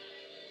gets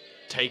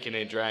taken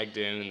and dragged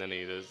in, and then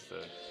he does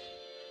the.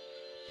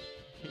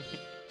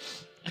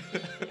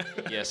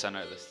 yes, I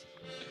know this.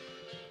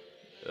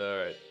 All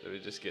right, let me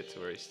just get to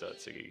where he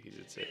starts singing. He's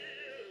at it.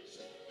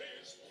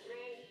 This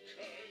broken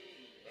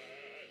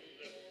man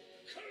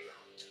cluttering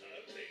up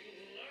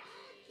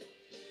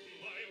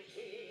my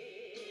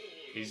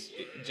whole He's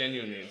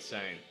genuinely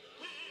insane.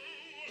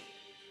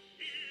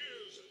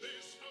 Is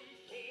this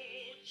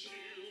unfortunate?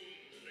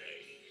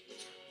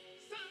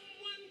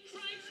 Someone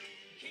Christ,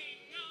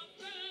 King of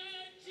the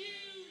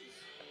Jews.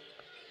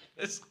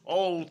 This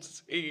whole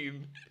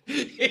scene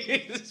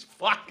is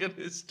fucking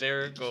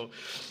hysterical.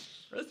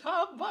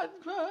 Someone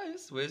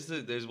Christ.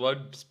 There's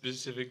one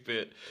specific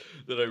bit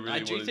that I really I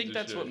do wanted think to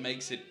that's show. what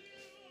makes it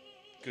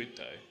good,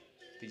 though.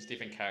 These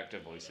different character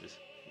voices.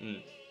 Here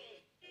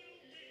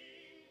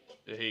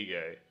you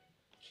go.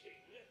 King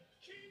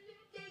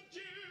of the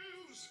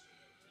Jews.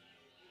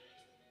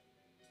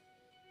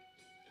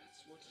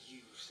 That's what you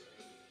say.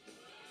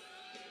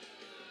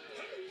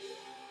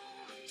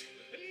 What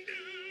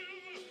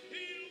do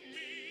you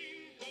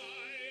mean by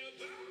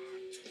that?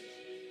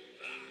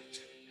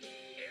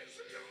 That is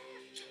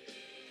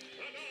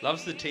not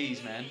Loves the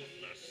teas, man.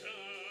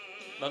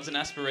 Loves an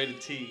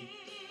aspirated tea.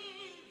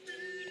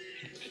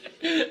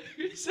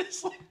 He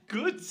says like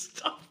good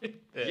stuff in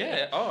there.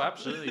 Yeah. Oh,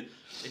 absolutely.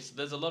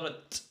 There's a lot of.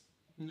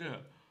 Yeah.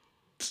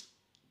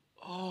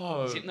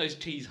 Oh. He's hitting those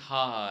teas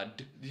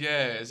hard.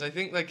 Yes, I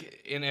think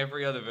like in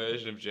every other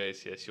version of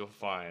JCS, you'll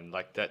find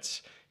like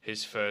that's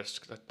his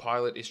first. Like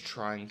Pilate is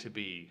trying to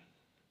be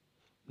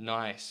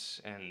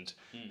nice and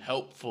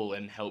helpful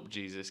and help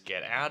Jesus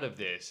get out of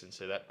this, and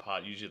so that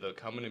part usually they'll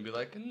come in and be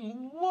like,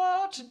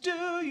 "What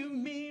do you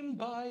mean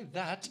by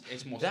that?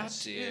 It's more That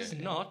sincere. is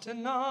not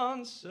an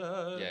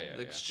answer." Yeah,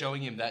 Like yeah.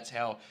 showing him that's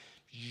how.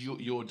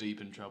 You're deep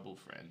in trouble,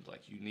 friend.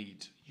 Like you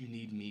need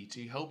me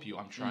to help you.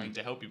 I'm trying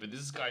to help you, but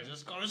this guy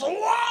just goes,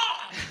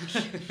 "What?"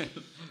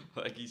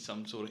 Like he's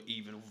some sort of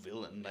evil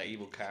villain, that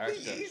evil character.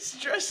 He's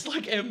dressed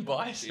like M.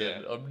 Bison.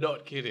 Yeah. I'm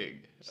not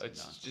kidding. It's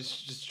nuts.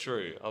 just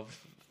true.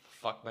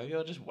 Maybe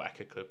I'll just whack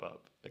a clip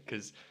up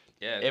because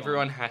Yeah.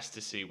 everyone has to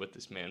see what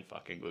this man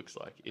fucking looks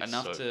like. It's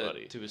enough so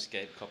funny. to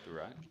escape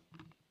copyright.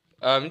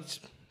 It's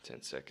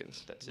 10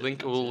 seconds. That's it, Link.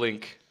 that's We'll it.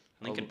 link.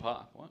 Lincoln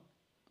Park. What?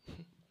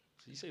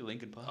 Did you say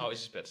Lincoln Park? I was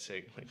just about to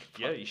say Lincoln Park.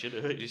 yeah, you should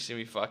have. Did you see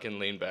me fucking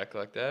lean back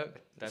like that?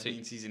 That See,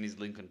 means he's in his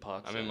Lincoln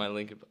Park. I'm in zone. my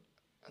Lincoln.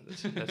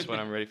 That's when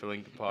I'm ready for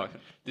Lincoln Park.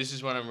 This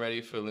is when I'm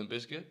ready for Limp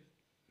Bizkit.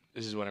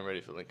 This is when I'm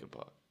ready for Lincoln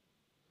Park.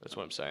 That's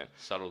what I'm saying.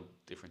 subtle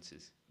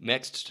differences.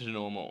 Next to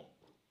normal.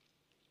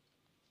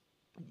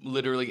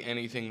 Literally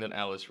anything that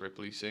Alice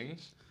Ripley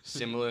sings.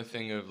 Similar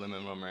thing of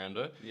Lin-Manuel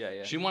Miranda. Yeah,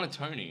 yeah. She won a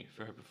Tony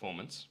for her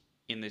performance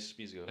In this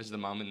musical. as the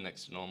mum in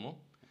Next to Normal.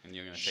 And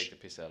you're gonna take the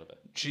piss out of it.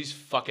 She's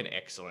fucking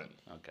excellent.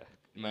 Okay.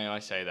 May I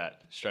say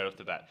that straight off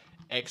the bat?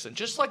 Excellent.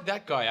 Just like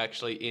that guy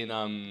actually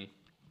in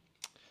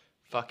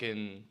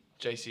fucking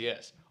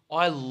JCS.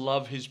 I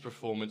love his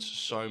performance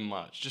so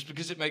much. Just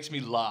because it makes me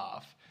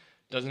laugh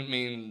doesn't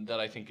mean that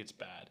I think it's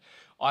bad.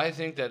 I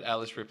think that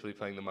Alice Ripley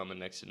playing the mum in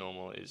Next to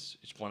Normal is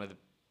one of the...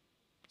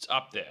 It's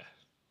up there.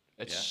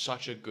 It's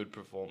such a good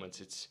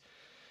performance. It's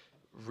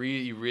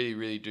really, really,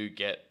 really do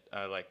get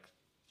like...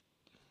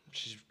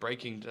 She's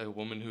breaking a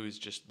woman who is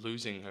just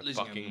losing her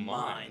fucking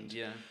mind.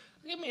 Yeah.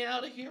 Get me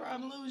out of here!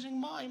 I'm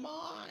losing my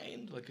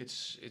mind. Like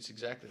it's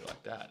exactly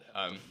like that.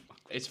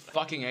 It's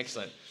fucking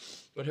excellent,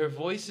 but her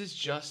voice is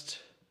just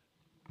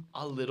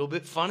a little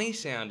bit funny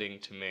sounding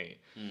to me,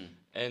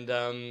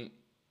 and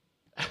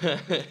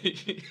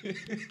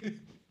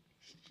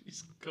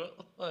she's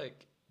got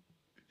like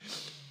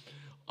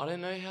I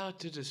don't know how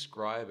to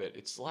describe it.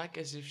 It's like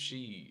as if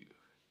she.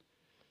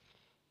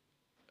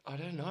 I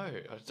don't know.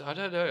 I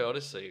don't know.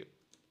 Honestly,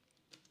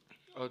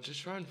 I'll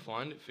just try and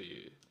find it for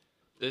you.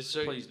 Please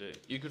do.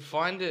 You could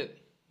find it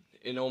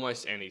in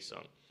almost any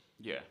song.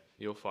 Yeah.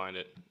 You'll find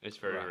it. It's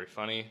very, very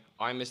funny.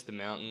 I Miss the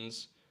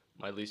Mountains,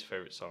 my least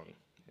favourite song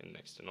in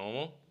Next to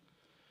Normal.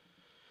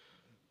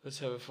 Let's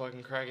have a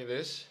fucking crack at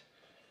this.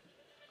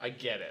 I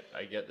get it.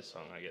 I get the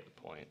song. I get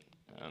the point.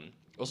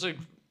 Also,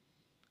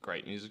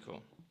 great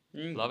musical.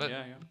 Love it.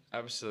 Yeah, yeah.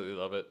 Absolutely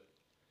love it.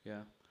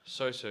 Yeah.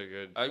 So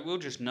good. I will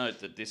just note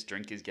that this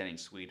drink is getting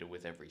sweeter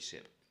with every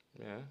sip.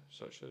 Yeah,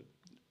 so it should.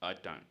 I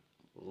don't.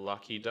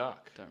 Lucky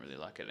duck. Don't really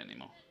like it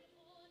anymore.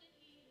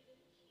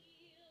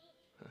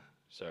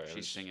 Sorry.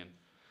 She's singing.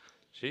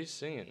 She's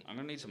singing. I'm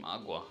gonna need some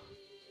agua.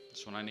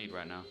 That's what I need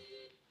right now.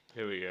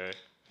 Here we go.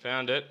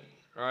 Found it.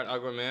 All right,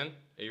 Agua Man,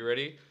 are you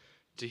ready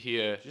to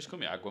hear? Just call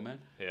me Agua Man.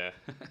 Yeah.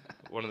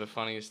 One of the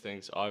funniest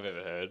things I've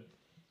ever heard.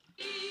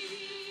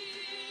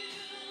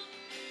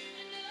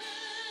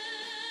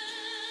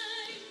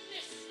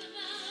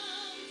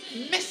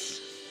 Miss.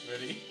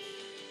 Ready?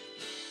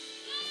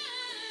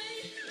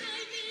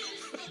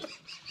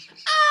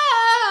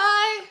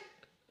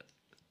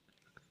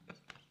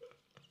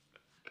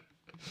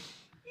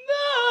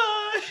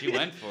 No! She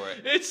went for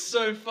it. It's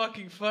so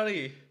fucking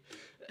funny.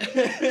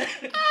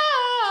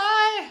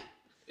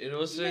 It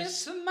also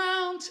Miss the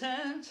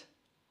mountains.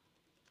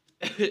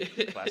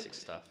 Classic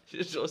stuff.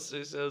 It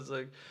also sounds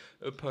like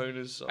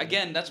Epona's song.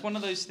 Again, that's one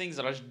of those things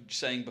that I was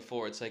saying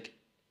before. It's like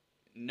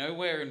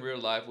nowhere in real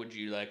life would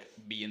you like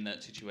be in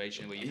that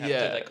situation where you have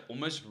to like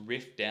almost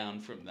riff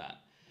down from that.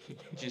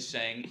 Just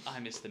saying, I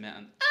miss the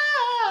mountain.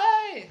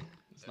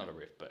 It's not a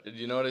riff, but Do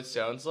you know what it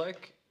sounds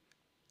like?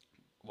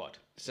 what?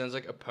 It sounds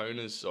like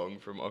Epona's song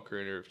from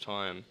Ocarina of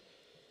Time.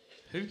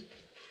 Who?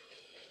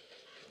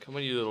 Come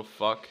on, you little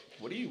fuck.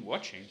 What are you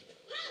watching?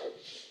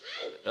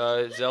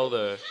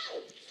 Zelda.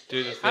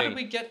 Do the thing. How did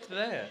we get to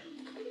there?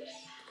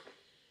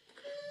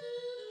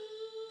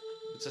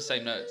 It's the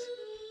same notes.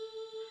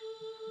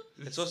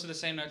 It's also the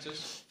same notes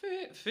as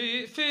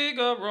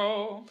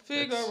Figaro.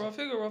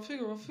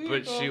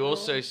 But she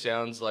also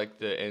sounds like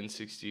the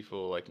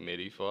N64 like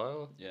MIDI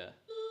file. Yeah.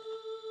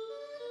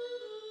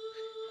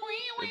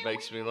 It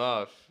makes me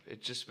laugh.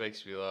 It just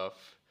makes me laugh.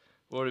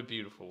 What a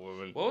beautiful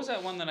woman. What was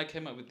that one that I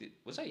came up with?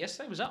 Was that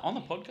yesterday? Was that on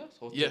the podcast?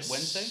 Or Yes.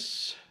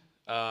 Wednesday?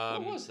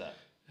 What was that?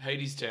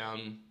 Hades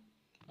Town.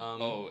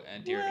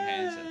 And Dear Evan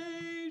Hansen.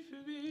 Wait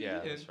for me. Yeah,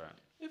 that's right.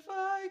 If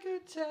I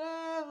could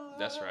tell.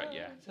 That's right,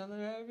 yeah. Tell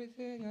her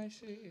everything I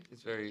see.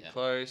 It's very Yeah.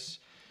 close.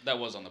 That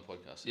was on the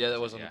podcast. Yeah, that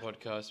was on yeah. the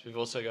podcast. We've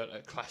also got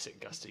a classic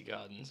Gusty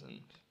Gardens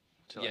and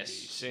to Yes.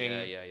 sing.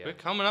 Yeah. We're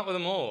coming up with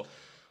them all.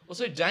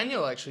 Also,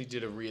 Daniel actually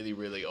did a really,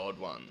 really odd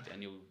one.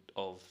 Daniel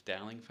of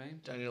Dowling fame.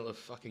 Daniel of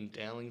fucking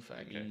Dowling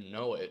fame. Okay. You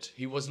know it.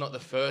 He was not the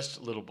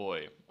first little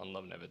boy on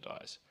Love Never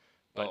Dies,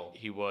 but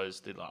he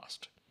was the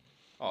last.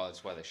 Oh,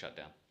 that's why they shut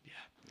down. Yeah.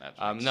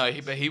 That makes No,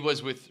 sense. but he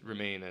was with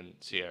Ramin and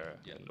Sierra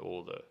Yeah. and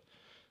all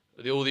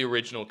the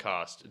original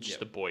cast. It's just Yep.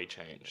 the boy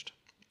changed.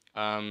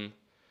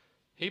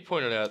 He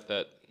pointed out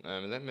that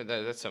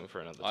that's something for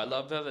another I time.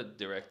 love how the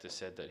director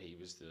said that he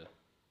was the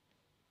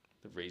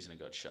reason it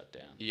got shut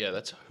down. Yeah,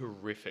 that's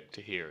horrific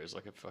to hear. It's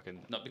like a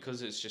fucking... Not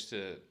because it's just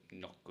a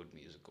not good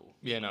musical.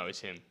 Yeah, no, it's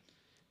him.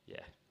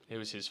 Yeah. It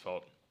was his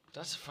fault.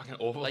 That's a fucking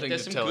awful Like thing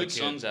there's to some tell a good kid.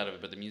 songs out of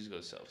it, but the musical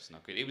itself is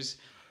not good. It was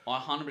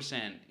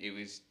 100%. It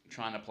was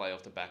trying to play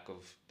off the back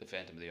of the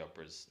Phantom of the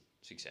Opera's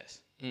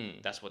success.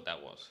 That's what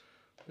that was.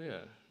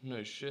 Yeah,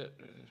 no shit.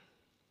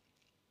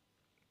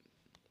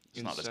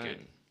 It's not as good.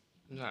 Insane.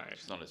 No.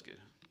 It's not as good.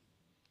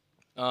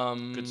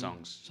 Good Good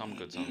songs, some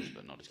good songs,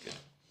 but not as good.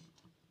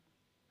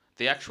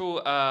 The actual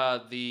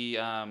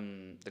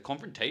the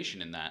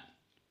confrontation in that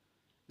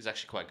is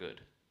actually quite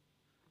good.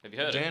 Have you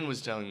heard it? Dan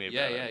was telling me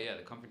about it. Yeah.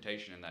 The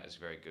confrontation in that is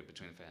very good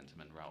between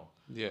Phantom and Raoul.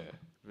 Yeah.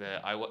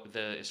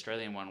 The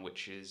Australian one,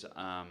 which is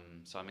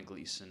Simon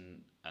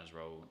Gleeson as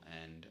Raoul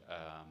and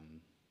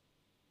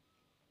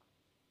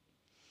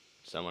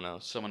Someone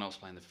else. someone else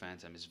playing the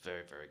Phantom, is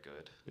very, very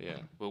good. Yeah.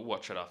 We'll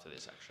watch it after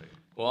this, actually.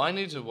 Well, I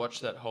need to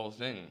watch that whole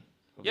thing.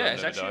 of Yeah, Love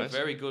it's Never actually Dies. a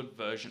very good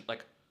version.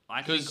 Like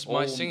I think Because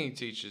my singing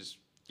teachers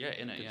Yeah,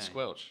 in it. Good Yeah.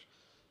 squelch.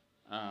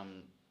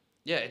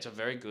 Yeah, it's a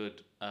very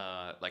good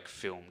like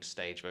filmed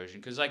stage version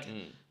because like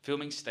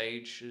filming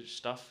stage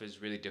stuff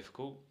is really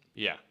difficult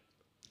Yeah.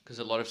 because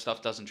a lot of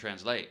stuff doesn't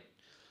translate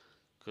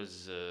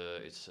because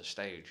it's a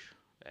stage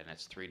and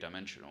it's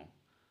 3-dimensional,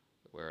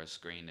 whereas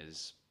screen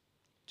is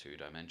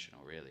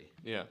 2-dimensional really,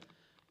 Yeah.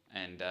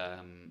 and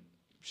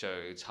so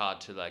it's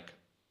hard to like.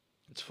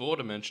 It's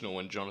 4-dimensional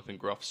when Jonathan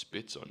Groff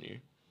spits on you.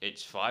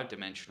 It's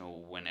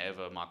 5-dimensional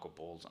whenever Michael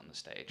Ball's on the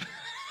stage.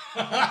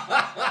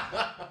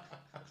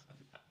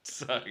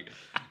 So,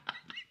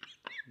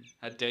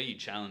 how dare you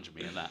challenge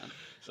me in that?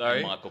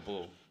 Sorry? Michael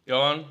Ball.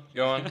 Go on.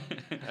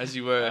 As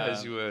you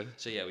were.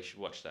 So yeah, we should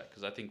watch that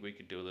because I think we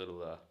could do a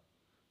little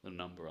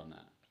number on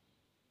that.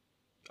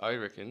 I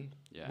reckon.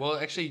 Yeah. Well,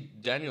 actually,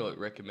 Daniel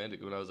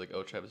recommended when I was like,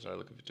 "Oh, Travis and I are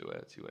looking for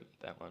duets." He went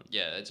that one.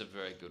 Yeah, it's a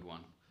very good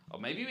one. Or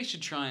maybe we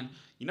should try and.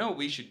 You know what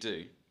we should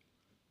do?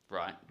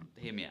 Right,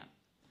 hear me out.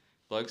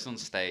 Blokes on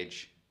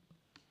stage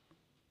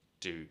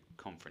do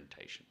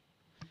confrontation.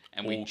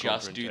 And we All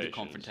just do the confrontations.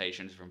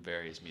 confrontations from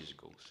various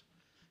musicals.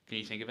 Can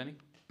you think of any?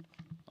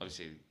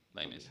 Obviously,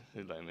 Les Mis.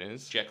 Who that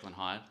is? Jekyll and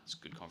Hyde. It's a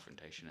good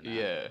confrontation in that.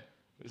 Yeah.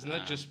 Isn't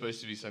that just supposed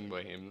to be sung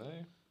by him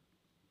though?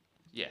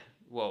 Yeah.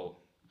 Well,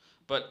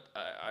 but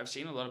I've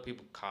seen a lot of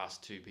people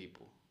cast 2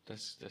 people.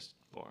 That's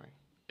boring.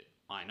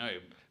 I know.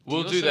 We'll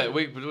you do also- that.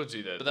 We'll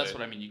do that. But that's though.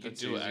 what I mean. You could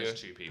That's do it as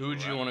easier. 2 people. Who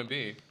would you right? want to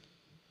be?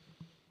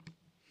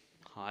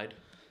 Hyde.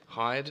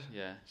 Hyde.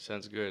 Yeah.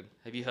 Sounds good.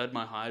 Have you heard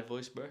my Hyde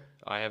voice, bro?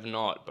 I have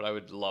not, but I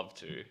would love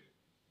to.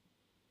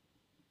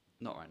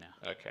 Not right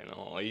now. Okay,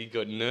 no, you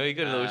got a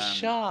little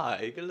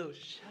shy. You got a little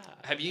shy.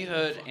 Have you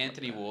heard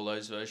Anthony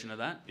Warlow's version of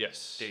that?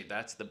 Yes, Dude,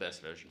 that's the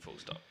best version. Full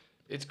stop.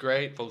 it's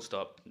great. Full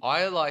stop.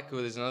 I like.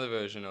 Well, there's another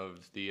version of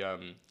the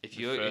If the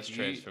you first if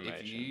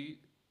transformation. you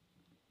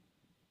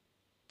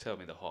tell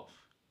me the Hoff,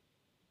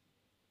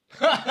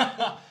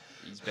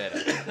 he's better.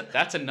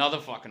 That's another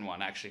fucking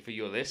one actually for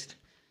your list.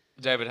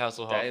 David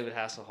Hasselhoff David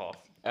Hasselhoff.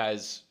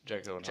 as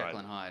Jekyll and Jekyll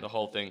and Hyde. The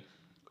whole thing.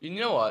 You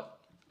know what?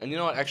 And you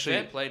know what? Actually,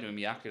 Fair play to him.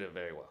 He acted it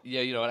very well.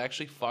 yeah. You know what?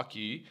 Actually, fuck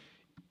you.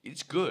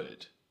 It's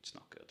good. It's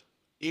not good.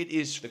 It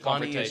is The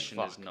funny as confrontation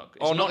fuck. is not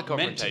good. Oh, It's not the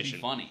meant to be confrontation.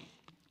 funny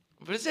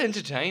But it's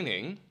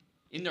entertaining.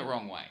 in the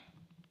wrong way.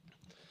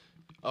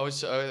 I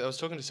was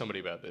talking to somebody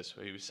about this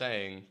where he was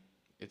saying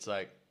it's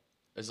like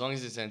as long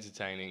as it's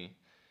entertaining,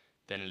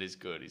 then it is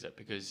good. He's like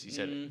because he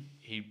said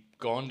he'd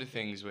gone to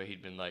things where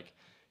he'd been like,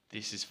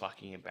 this is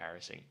fucking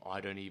embarrassing.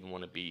 I don't even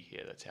want to be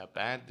here. That's how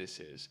bad this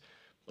is.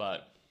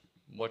 But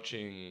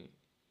watching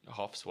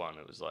Hoff's one,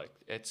 it was like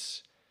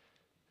it's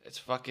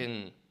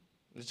fucking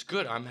it's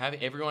good.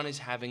 Everyone is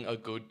having a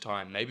good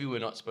time. Maybe we're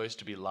not supposed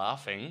to be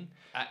laughing.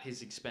 At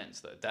his expense,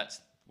 though.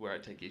 That's where I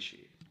take issue.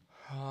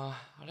 I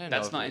don't know.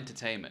 That's if not it-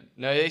 entertainment.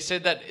 No, they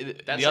said that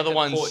That's the other like a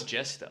ones. court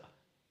jester.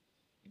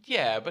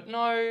 Yeah, but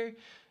no,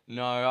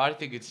 I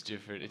think it's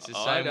different. It's the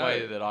I same way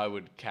know. that I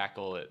would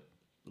cackle at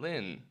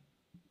Lynn.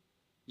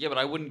 Yeah, but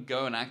I wouldn't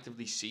go and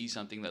actively see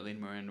something that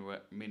Lin-Manuel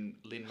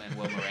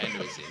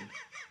Miranda is in.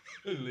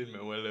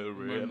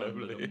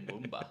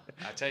 Mumba.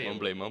 I tell you,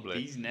 Mumbly.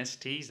 these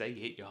nesties, they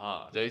hit you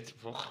hard. They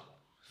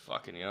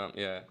fucking young,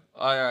 yeah.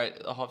 All right,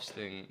 the Hoff's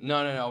thing. No,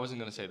 I wasn't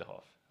gonna say the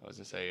Hoff. I was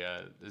gonna say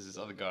there's this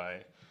other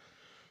guy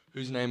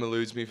whose name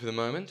eludes me for the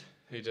moment.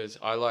 Who does?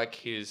 I like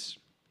his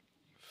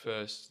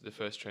the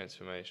first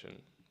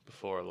transformation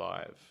before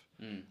Alive.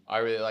 I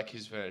really like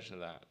his version of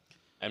that,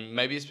 and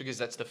maybe it's because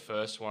that's the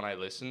first one I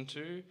listened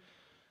to.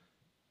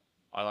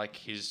 I like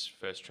his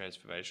first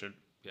transformation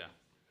Yeah.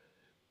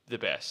 the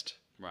best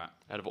Right.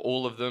 out of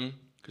all of them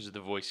because of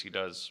the voice he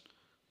does.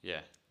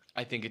 Yeah.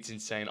 I think it's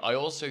insane. I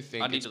also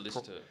think I need it's to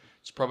listen to it.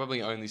 It's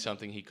probably only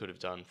something he could have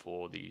done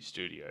for the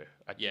studio.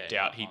 I Yeah,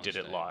 doubt he on did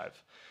it stage.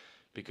 live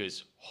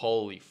because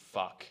holy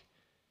fuck,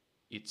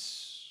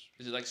 it's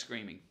Is it like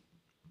screaming?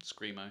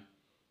 Screamo.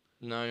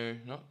 no,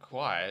 not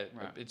quite.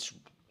 Right. It's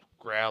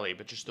growly,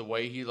 but just the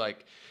way he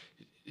like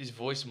his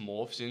voice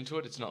morphs into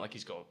it. It's not like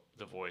he's got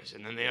the voice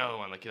and then the other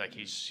one like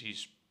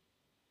he's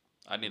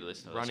I need to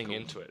listen to it. running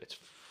That's cool. into it. It's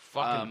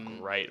fucking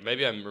great.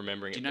 Maybe I'm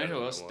remembering Do it. you know better who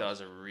than else it was.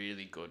 does a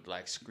really good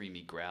like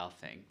screamy growl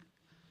thing?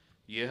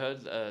 You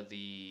heard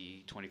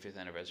the 25th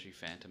anniversary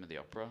Phantom of the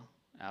Opera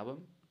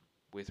album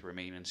with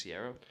Ramin and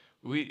Sierra?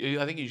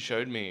 I think you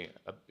showed me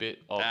a bit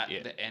of That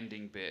it. the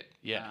ending bit.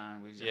 Yeah.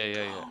 We just Yeah.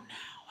 Go now and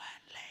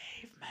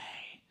leave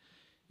me.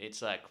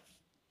 It's like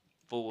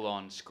full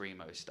on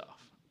screamo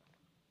stuff.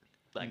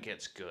 Like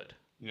it's good.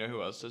 You know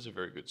who else does a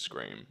very good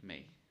scream?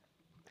 Me.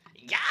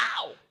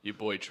 Yow! Your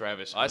boy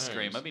Travis. I Jones.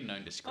 scream. I've been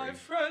known to scream. my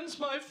friends,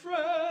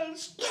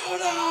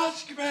 don't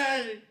ask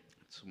me.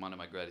 It's one of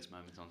my greatest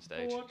moments on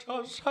stage. What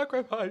a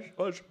sacrifice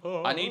was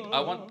I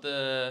want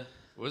the.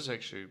 It was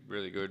actually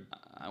really good.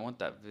 I want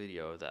that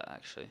video of that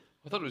actually.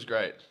 I thought it was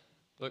great.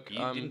 Look, You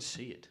didn't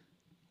see it.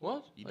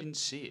 what? You didn't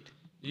see it.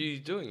 You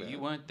doing that? You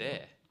weren't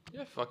there.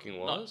 Yeah, fucking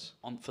Not was.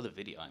 on for the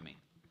video. I mean,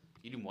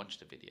 you didn't watch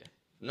the video.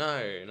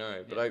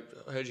 No, but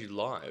I heard you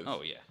live.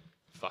 Oh yeah,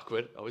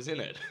 Fuckwit, I was in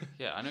it.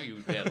 yeah. I know you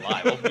were there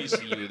live.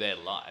 Obviously, you were there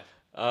live.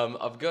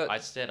 I've got. I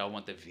said I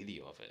want the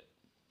video of it.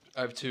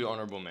 I have 2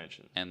 honorable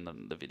mentions. And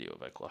the video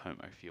of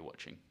Oklahoma if you're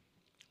watching.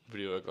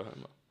 Video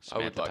Oklahoma. I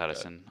Samantha would like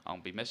Patterson, I'll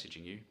be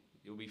messaging you.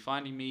 You'll be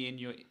finding me in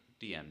your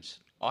DMs.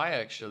 that. I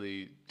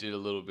actually did a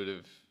little bit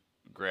of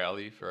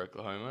growly for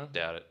Oklahoma.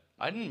 Doubt it.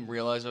 I didn't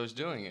realize I was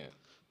doing it.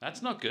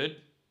 That's not good.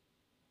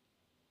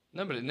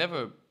 No, but it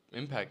never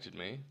impacted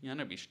me. Yeah, I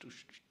know, but you still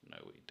know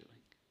what you're doing.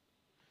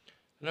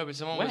 No, but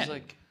someone When? was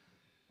like,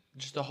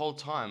 just the whole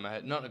time. I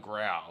had not a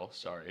growl,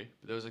 sorry,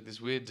 but there was like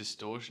this weird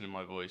distortion in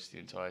my voice the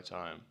entire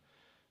time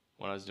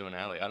when I was doing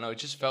Ali. I don't know, it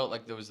just felt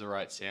like there was the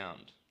right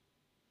sound.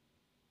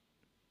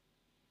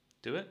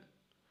 Do it?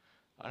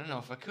 I don't know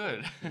if I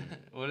could.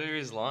 What are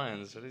his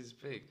lines? What is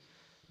speak?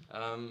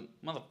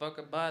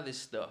 Motherfucker, buy this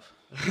stuff.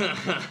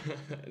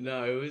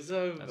 No, it was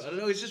I don't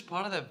know. It's just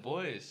part of that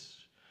voice.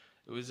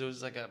 It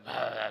was like a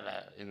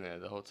in there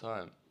the whole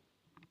time.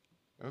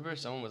 I remember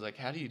someone was like,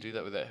 "How do you do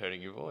that without hurting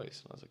your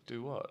voice?" And I was like,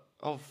 "Do what?"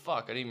 Oh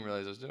fuck! I didn't even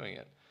realize I was doing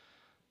it.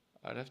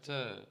 I'd have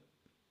to.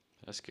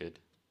 That's good.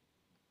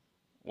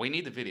 We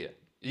need the video.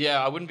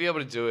 Yeah, I wouldn't be able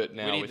to do it We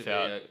now need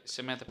without. the video.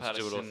 Samantha Let's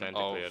do it Patterson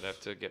authentically. of I'd have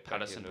to get back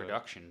Patterson into it.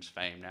 Productions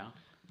fame now.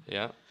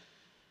 Yeah.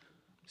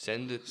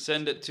 Send it.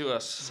 Send it to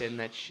us. Send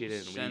that shit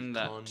in. Send with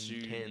that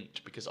content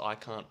because I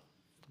can't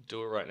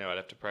do it right now. I'd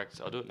have to practice.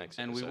 I'll do it next.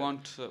 And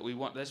episode. we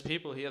want. There's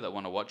people here that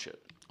want to watch it.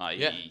 I.e.,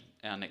 Yeah.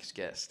 our next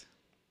guest.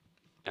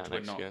 Our Which we're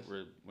next not guest.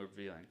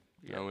 revealing.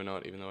 No, we're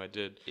not. Even though I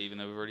did. Even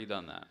though we've already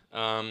done that.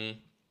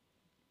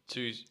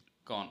 2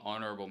 Go on,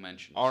 honorable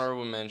mentions.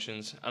 honorable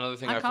mentions. Another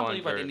thing I, I can't find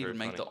believe very, I didn't very even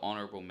make funny. the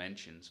honorable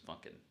mentions.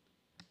 Fucking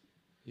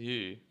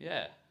You.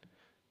 yeah.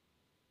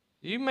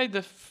 You made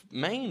the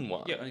main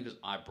one. Yeah, only because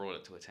I brought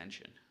it to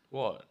attention.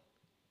 What?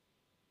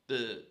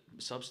 The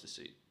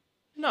substitute.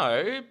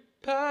 No.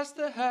 Pass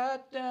the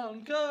hat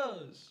down,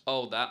 cuz.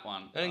 Oh, that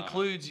one. That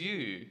includes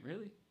you.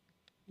 Really?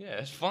 Yeah,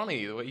 it's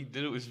funny. The way you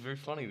did it was very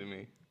funny to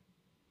me.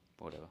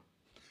 Whatever.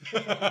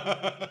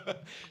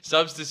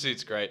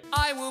 Substitute's great.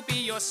 I will be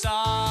your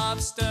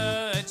substitute.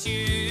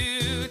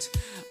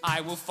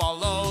 I will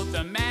follow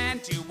the man,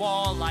 do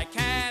all I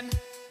can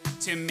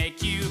to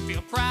make you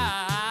feel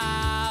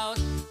proud.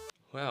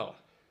 Well,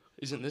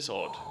 isn't this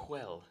odd?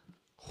 Well.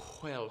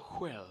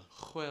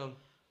 Well.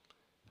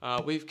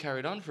 We've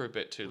carried on for a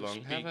bit too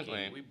long, haven't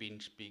we? We've been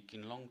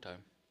speaking long time.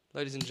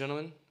 Ladies and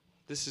gentlemen,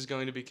 this is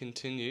going to be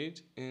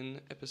continued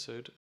in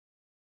episode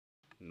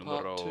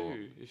Part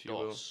 2, if you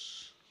will.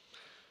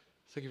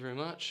 Thank you very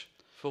much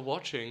for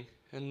watching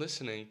and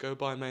listening. Go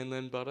buy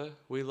Mainland Butter.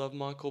 We love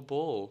Michael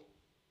Ball.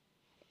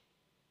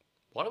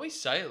 Why do we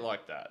say it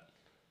like that?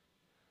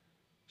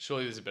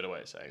 Surely there's a better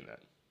way of saying that.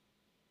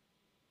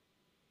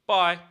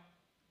 Bye.